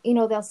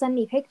 they'll send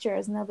me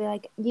pictures and they'll be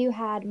like, "You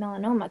had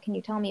melanoma. Can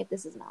you tell me if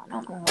this is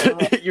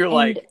melanoma?" You're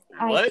like,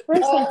 what?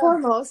 First and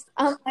foremost,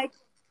 I'm like,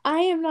 I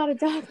am not a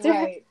doctor.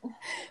 Right.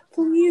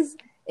 Please,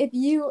 if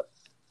you're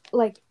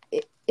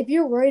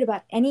worried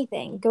about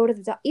anything, go to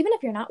the doctor. Even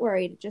if you're not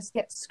worried, just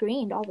get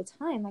screened all the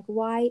time. Like,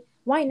 why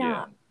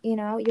not?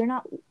 You're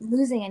not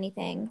losing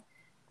anything.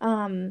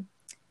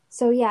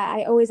 So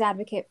I always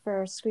advocate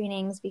for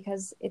screenings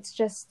because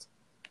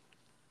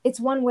it's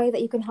one way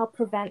that you can help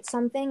prevent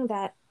something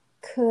that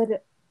could,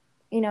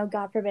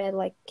 God forbid,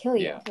 like kill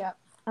you. Yeah.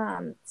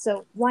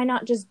 So why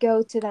not just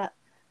go to that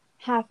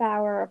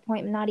half-hour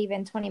appointment, not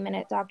even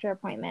 20-minute doctor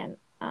appointment,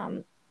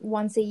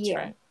 once a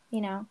year,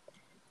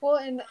 Well,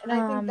 and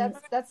I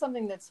think that's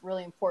something that's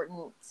really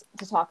important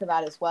to talk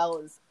about as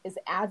well is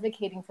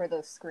advocating for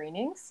those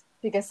screenings,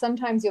 because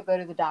sometimes you'll go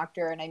to the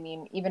doctor, and I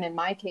mean, even in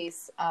my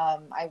case,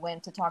 I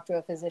went to talk to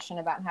a physician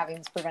about having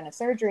this preventive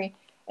surgery,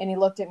 and he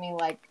looked at me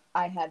like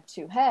I had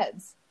two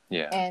heads.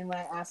 Yeah. And when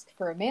I asked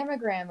for a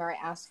mammogram, or I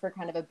asked for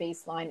kind of a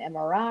baseline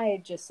MRI,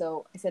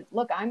 I said,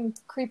 look, I'm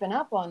creeping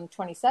up on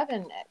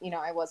 27,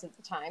 I was at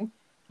the time.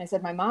 I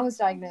said, my mom was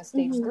diagnosed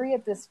stage 3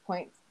 at this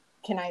point.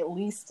 Can I at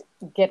least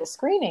get a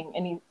screening?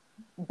 And he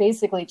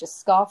basically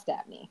just scoffed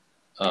at me.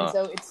 And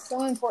so it's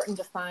so important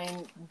to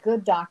find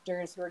good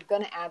doctors who are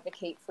going to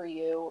advocate for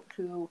you,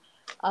 who,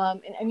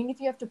 and I mean, if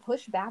you have to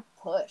push back,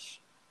 push.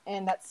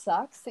 And that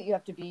sucks that you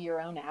have to be your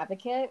own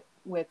advocate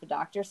with the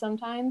doctor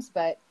sometimes,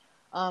 but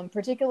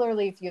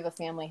particularly if you have a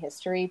family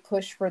history,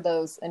 push for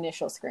those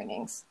initial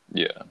screenings.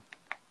 Yeah.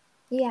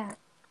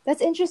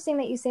 That's interesting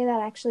that you say that,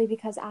 actually,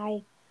 because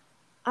I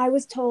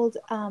was told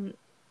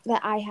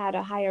that I had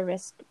a higher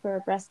risk for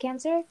breast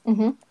cancer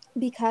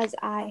because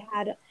I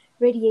had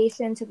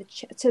radiation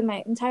to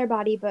my entire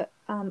body, but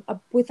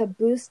with a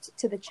boost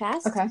to the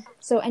chest. Okay.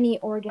 So any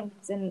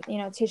organs and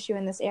tissue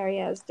in this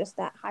area is just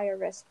that higher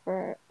risk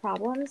for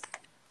problems.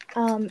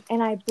 And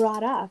I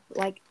brought up,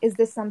 like, is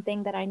this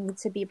something that I need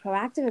to be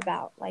proactive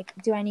about? Like,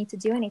 do I need to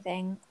do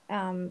anything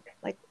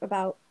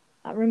about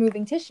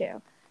removing tissue?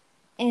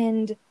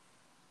 And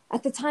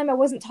at the time, I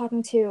wasn't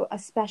talking to a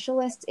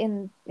specialist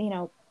in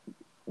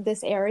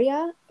this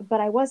area, but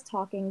I was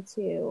talking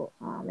to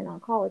an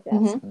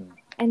oncologist,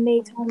 and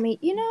they told me,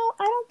 I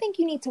don't think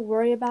you need to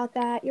worry about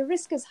that. Your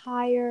risk is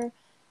higher,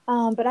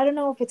 but I don't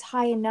know if it's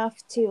high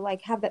enough to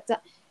like have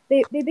that.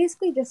 They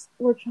basically just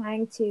were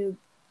trying to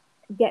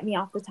get me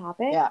off the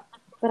topic. Yeah.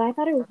 But I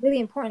thought it was really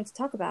important to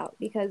talk about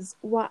because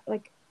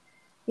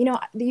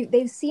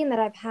they've seen that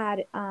I've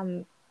had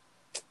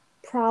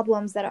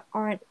problems that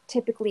aren't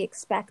typically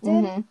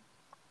expected.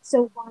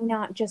 So why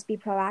not just be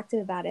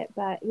proactive about it?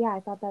 But I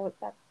thought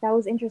that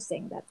was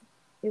interesting that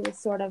it was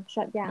sort of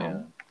shut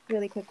down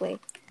really quickly.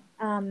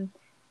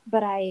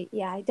 But I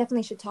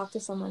definitely should talk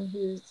to someone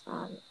who's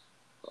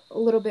a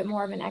little bit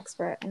more of an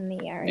expert in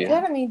the area.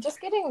 Yeah, I mean,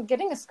 just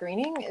getting a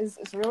screening is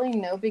really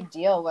no big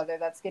deal, whether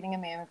that's getting a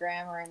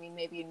mammogram or, I mean,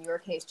 maybe in your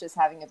case, just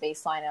having a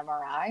baseline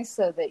MRI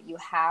so that you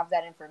have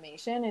that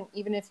information. And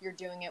even if you're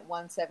doing it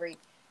once every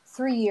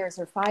 3 years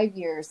or 5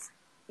 years,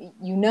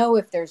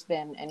 if there's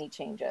been any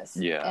changes.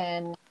 Yeah.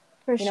 And,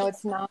 For sure.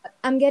 it's not...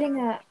 I'm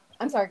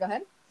sorry, go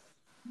ahead.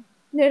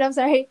 No, I'm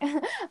sorry.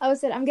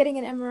 I'm getting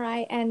an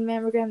MRI and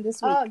mammogram this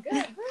week. Oh,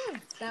 good.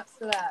 Snaps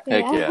to that.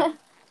 Heck yeah.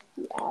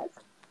 Yes.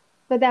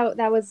 But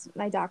that was,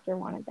 my doctor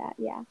wanted that,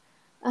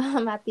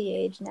 I'm at the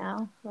age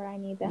now where I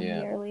need them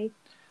yearly.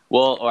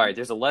 Well, all right,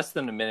 there's less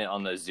than a minute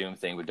on the Zoom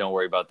thing, but don't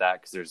worry about that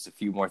because there's a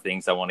few more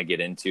things I want to get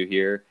into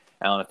here,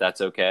 Allyn, if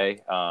that's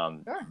okay.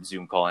 Sure.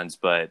 Zoom call-ins,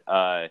 but...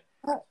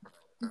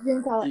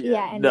 Zoom call,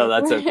 no,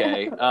 that's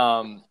okay.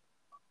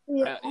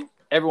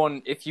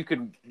 Everyone, if you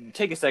could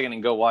take a second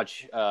and go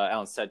watch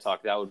Allyn's TED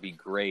Talk, that would be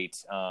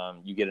great.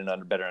 You get a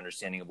better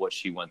understanding of what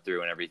she went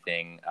through and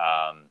everything.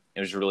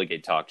 It was a really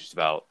good talk just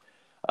about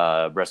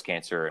breast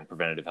cancer and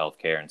preventative health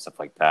care and stuff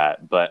like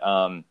that. But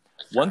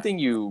one thing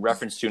you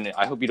referenced to, and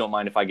I hope you don't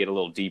mind if I get a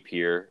little deep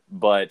here,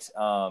 but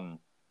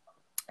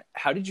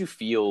how did you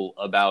feel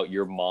about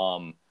your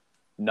mom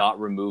not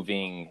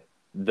removing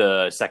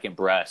the second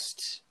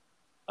breast?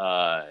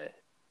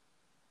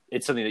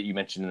 It's something that you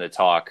mentioned in the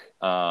talk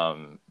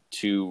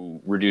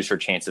to reduce her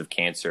chance of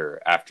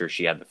cancer after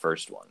she had the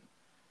first one.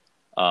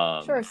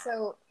 Sure.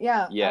 So,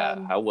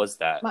 how was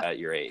that at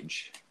your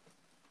age?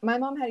 My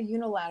mom had a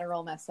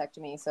unilateral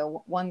mastectomy,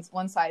 so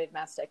one-sided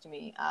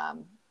mastectomy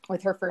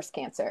with her first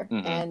cancer.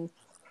 And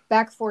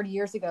back 40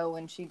 years ago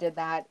when she did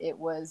that, it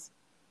was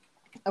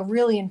a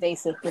really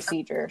invasive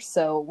procedure.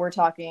 So we're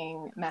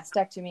talking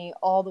mastectomy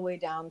all the way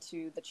down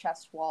to the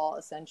chest wall,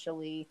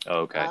 essentially.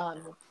 Okay.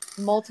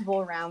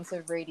 Multiple rounds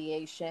of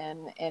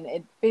radiation, and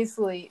it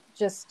basically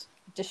just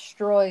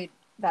destroyed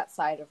that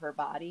side of her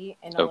body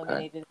and Okay.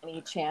 eliminated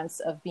any chance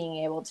of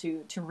being able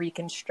to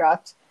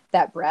reconstruct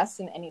that breast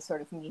in any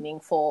sort of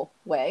meaningful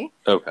way.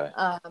 Okay.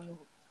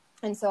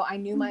 And so I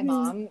knew my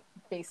mom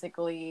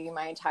basically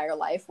my entire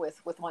life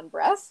with one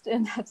breast,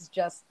 and that's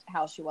just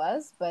how she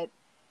was. But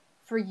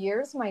for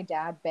years, my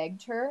dad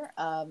begged her,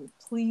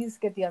 please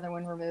get the other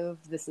one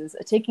removed. This is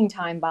a ticking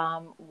time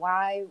bomb.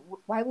 Why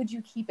would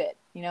you keep it?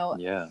 You know,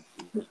 Yeah.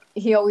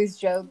 He always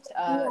joked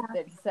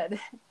that he said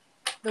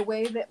the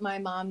way that my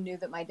mom knew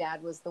that my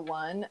dad was the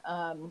one,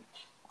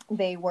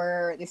 they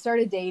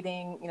started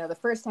dating. You know, the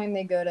first time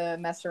they go to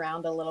mess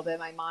around a little bit,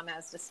 my mom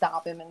has to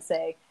stop him and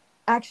say,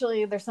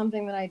 actually, there's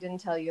something that I didn't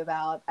tell you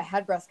about. I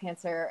had breast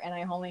cancer and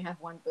I only have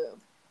one boob.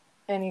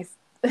 And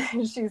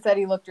she said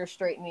he looked her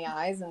straight in the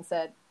eyes and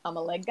said, I'm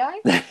a leg guy.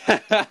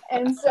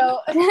 And so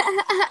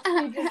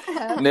he just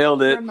kept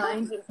nailed it.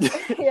 reminding.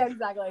 Yeah,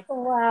 exactly.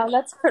 Wow,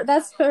 that's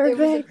perfect. It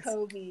was a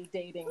Kobe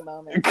dating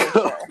moment for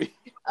sure.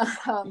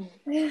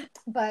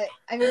 But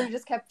I mean, he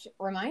just kept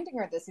reminding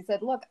her this. He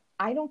said, look,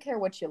 I don't care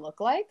what you look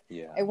like.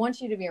 Yeah. I want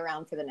you to be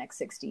around for the next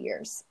 60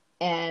 years.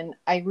 And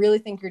I really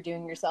think you're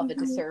doing yourself a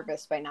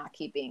disservice by not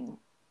keeping,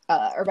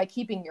 or by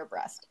keeping your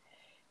breast.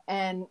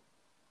 And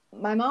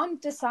my mom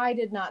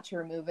decided not to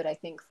remove it, I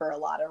think, for a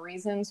lot of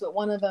reasons, but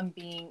one of them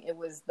being it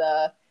was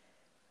the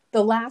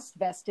last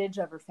vestige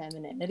of her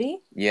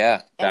femininity.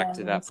 Yeah, back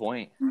to that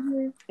point.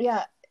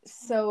 Yeah.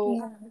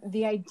 So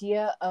the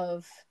idea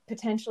of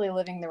potentially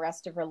living the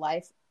rest of her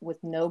life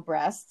with no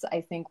breasts,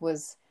 I think,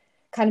 was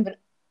kind of an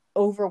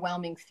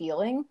overwhelming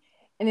feeling.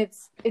 And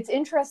it's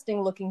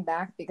interesting looking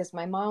back because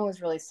my mom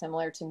was really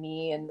similar to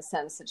me in the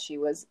sense that she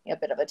was a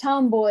bit of a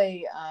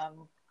tomboy.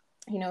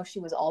 You know, she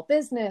was all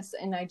business,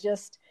 and I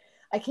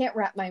can't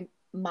wrap my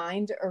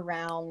mind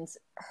around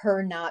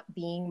her not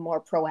being more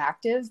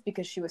proactive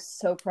because she was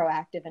so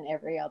proactive in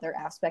every other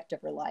aspect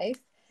of her life.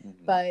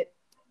 But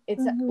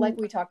it's like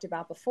we talked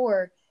about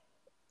before,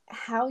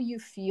 how you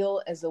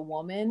feel as a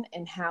woman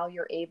and how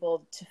you're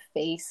able to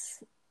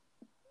face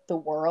the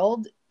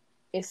world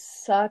is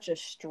such a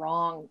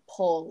strong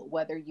pull,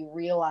 whether you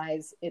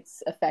realize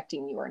it's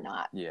affecting you or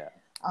not. Yeah.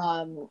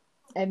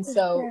 And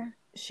so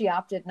she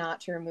opted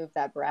not to remove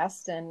that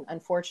breast. And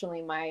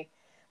unfortunately, my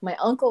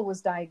uncle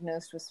was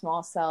diagnosed with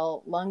small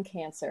cell lung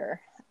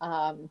cancer.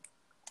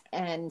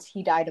 And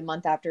he died a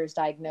month after his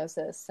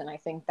diagnosis. And I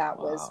think that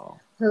was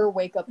her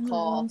wake up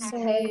call.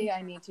 Hey,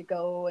 I need to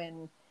go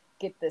and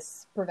get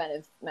this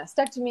preventive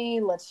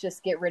mastectomy. Let's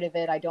just get rid of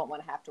it. I don't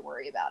want to have to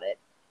worry about it.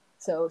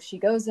 So she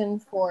goes in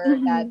for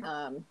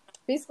that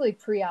basically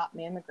pre-op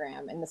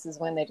mammogram. And this is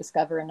when they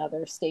discover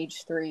another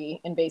stage 3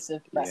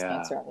 invasive breast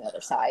cancer on the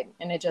other side.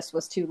 And it just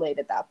was too late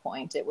at that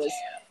point. It was,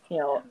 you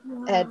know,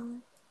 had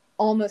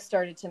almost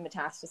started to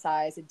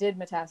metastasize. It did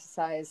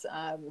metastasize,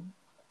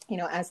 you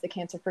know, as the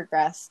cancer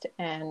progressed.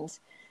 And,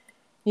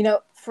 you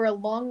know, for a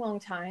long, long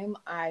time,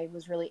 I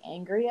was really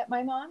angry at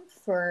my mom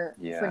for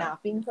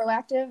not being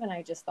proactive. And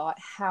I just thought,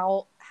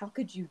 how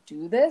could you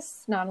do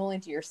this? Not only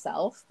to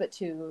yourself, but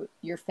to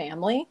your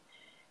family.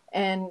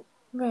 And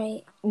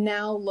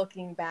now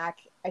looking back,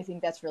 I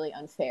think that's really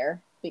unfair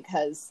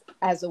because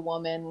as a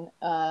woman,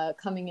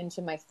 coming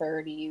into my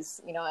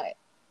 30s, you know,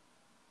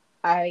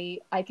 I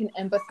can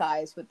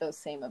empathize with those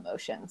same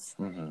emotions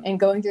and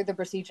going through the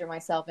procedure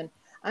myself. And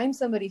I'm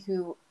somebody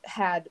who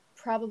had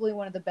probably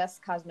one of the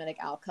best cosmetic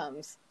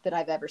outcomes that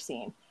I've ever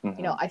seen.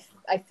 You know,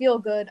 I feel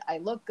good. I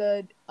look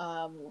good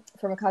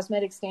from a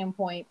cosmetic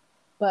standpoint,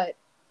 but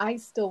I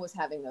still was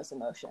having those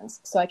emotions.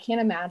 So I can't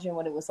imagine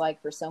what it was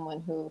like for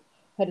someone who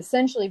had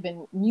essentially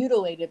been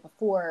mutilated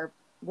before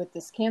with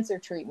this cancer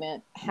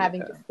treatment,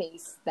 having to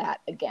face that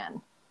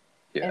again.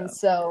 And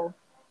so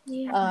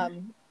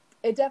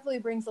it definitely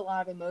brings a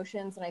lot of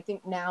emotions. And I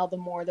think now the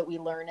more that we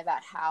learn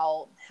about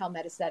how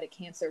metastatic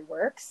cancer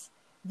works,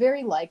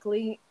 very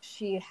likely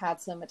she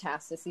had some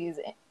metastases,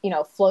 you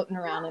know, floating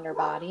around in her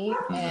body.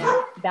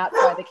 And that's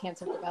why the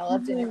cancer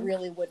developed. And it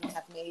really wouldn't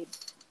have made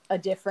a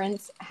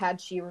difference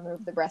had she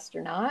removed the breast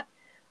or not.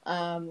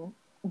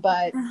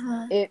 But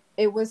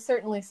it was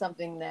certainly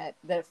something that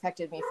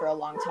affected me for a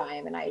long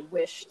time. And I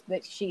wished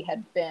that she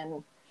had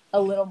been a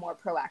little more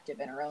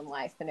proactive in her own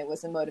life. And it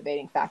was a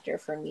motivating factor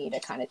for me to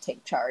kind of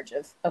take charge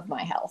of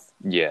my health.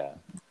 Yeah.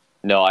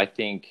 No, I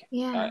think,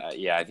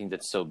 I think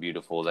that's so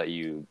beautiful that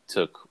you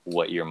took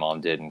what your mom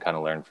did and kind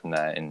of learned from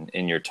that. And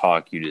in your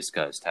talk, you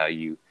discussed how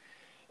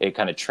it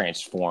kind of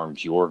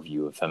transformed your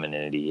view of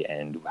femininity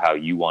and how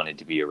you wanted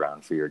to be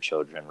around for your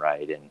children,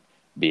 right? And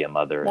be a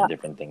mother and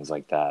different things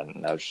like that.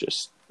 And that was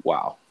just,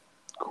 wow,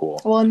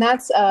 cool. Well, and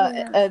that's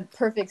a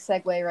perfect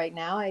segue right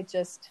now. I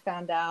just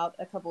found out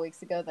a couple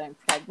weeks ago that I'm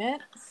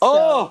pregnant.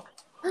 So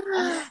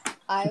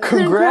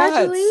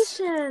Congratulations.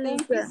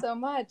 Thank you so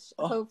much.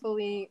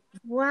 Hopefully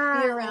be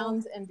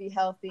around and be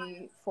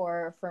healthy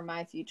for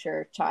my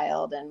future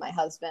child and my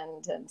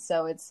husband. And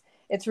so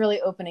it's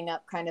really opening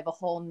up kind of a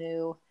whole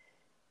new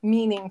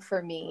meaning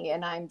for me.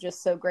 And I'm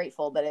just so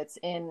grateful that it's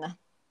in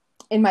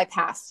in my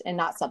past and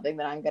not something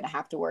that I'm going to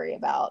have to worry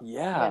about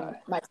Yeah. when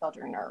my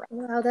children are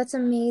around. Wow, that's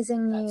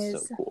amazing news.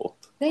 That's so cool.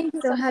 Thank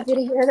you So happy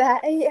to hear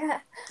that. Yeah,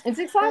 It's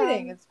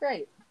exciting. It's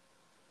great.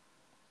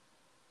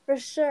 for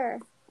sure.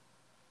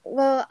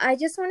 Well, I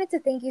just wanted to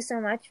thank you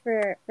so much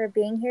for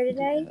being here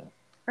today. Yeah.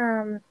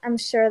 I'm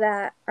sure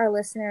that our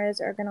listeners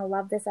are going to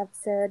love this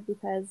episode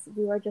because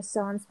you are just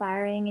so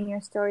inspiring and your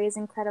story is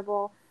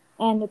incredible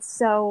and it's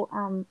so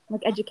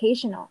like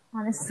educational,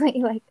 honestly.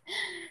 Like,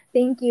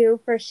 thank you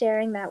for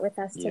sharing that with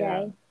us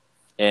today.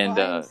 And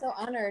well, I'm so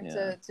honored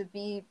to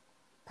be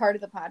part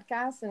of the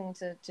podcast and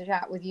to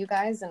chat with you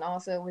guys and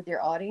also with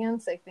your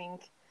audience. I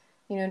think,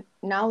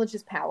 knowledge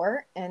is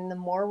power, and the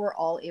more we're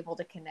all able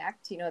to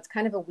connect, it's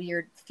kind of a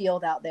weird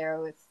field out there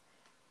with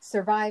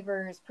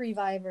survivors,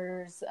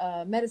 previvors,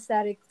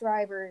 metastatic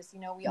thrivers.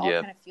 We all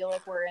kind of feel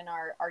like we're in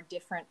our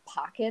different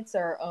pockets,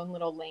 our own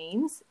little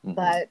lanes. Mm-hmm.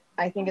 But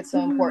I think it's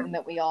so important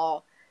that we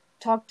all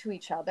talk to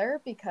each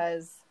other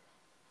because,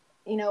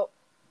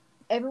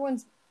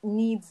 everyone's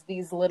needs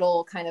these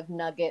little kind of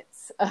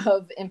nuggets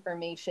of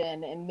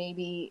information, and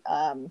maybe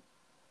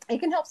it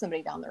can help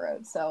somebody down the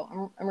road.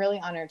 So I'm really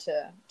honored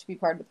to be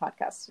part of the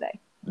podcast today.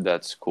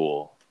 That's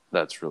cool.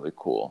 That's really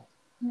cool.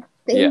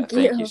 Thank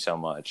you so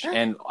much.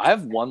 And I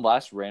have one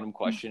last random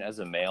question as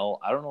a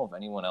male. I don't know if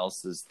anyone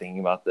else is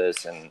thinking about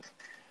this, and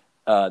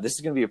this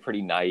is going to be a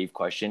pretty naive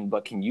question,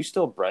 but can you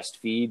still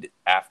breastfeed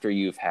after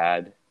you've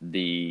had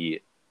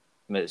the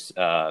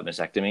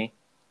mastectomy?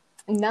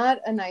 Not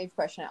a naive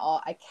question at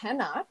all. I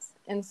cannot.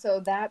 And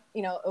so that,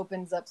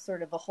 opens up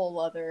sort of a whole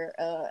other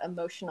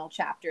emotional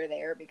chapter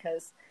there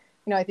because,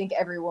 I think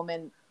every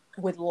woman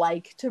would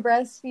like to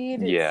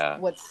breastfeed.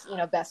 It's what's,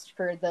 best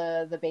for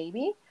the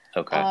baby.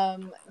 Okay.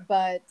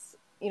 But,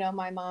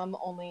 my mom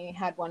only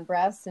had one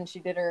breast and she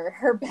did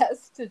her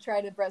best to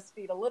try to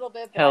breastfeed a little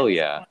bit. Hell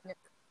yeah.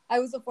 I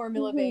was a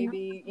formula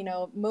baby.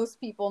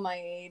 Most people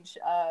my age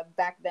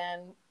back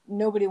then,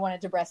 nobody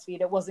wanted to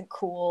breastfeed. It wasn't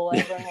cool.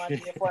 Everyone wanted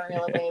to be a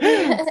formula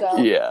baby. So,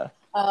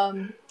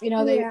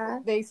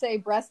 they say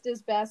breast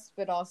is best,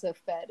 but also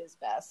fed is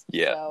best.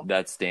 Yeah, so.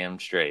 That's damn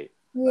straight.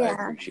 Yeah. I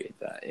appreciate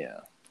that.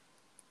 Yeah.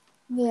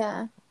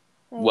 Yeah.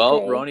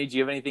 Well, Roni, do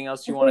you have anything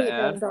else you want to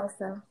add?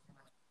 Also.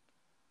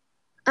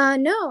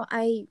 No,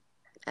 I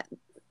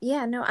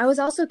was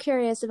also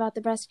curious about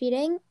the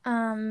breastfeeding,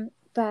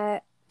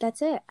 but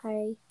that's it.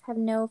 I have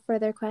no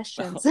further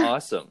questions.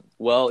 Awesome.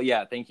 Well,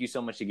 thank you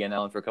so much again,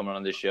 Allyn, for coming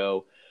on the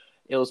show.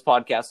 Ills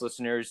podcast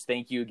listeners,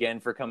 thank you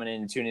again for coming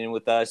in and tuning in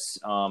with us.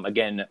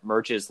 Again,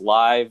 merch is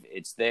live.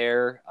 It's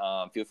there.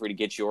 Feel free to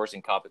get yours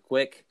and cop it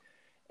quick.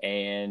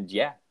 And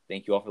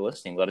thank you all for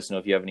listening. Let us know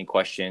if you have any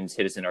questions.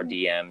 Hit us in our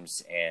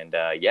DMs. And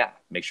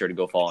make sure to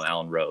go follow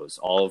Allyn Rose.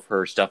 All of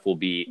her stuff will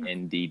be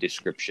in the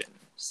description.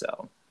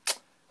 So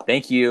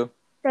thank you.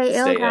 Stay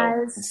ill,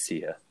 guys.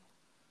 See ya.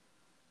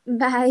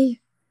 Bye.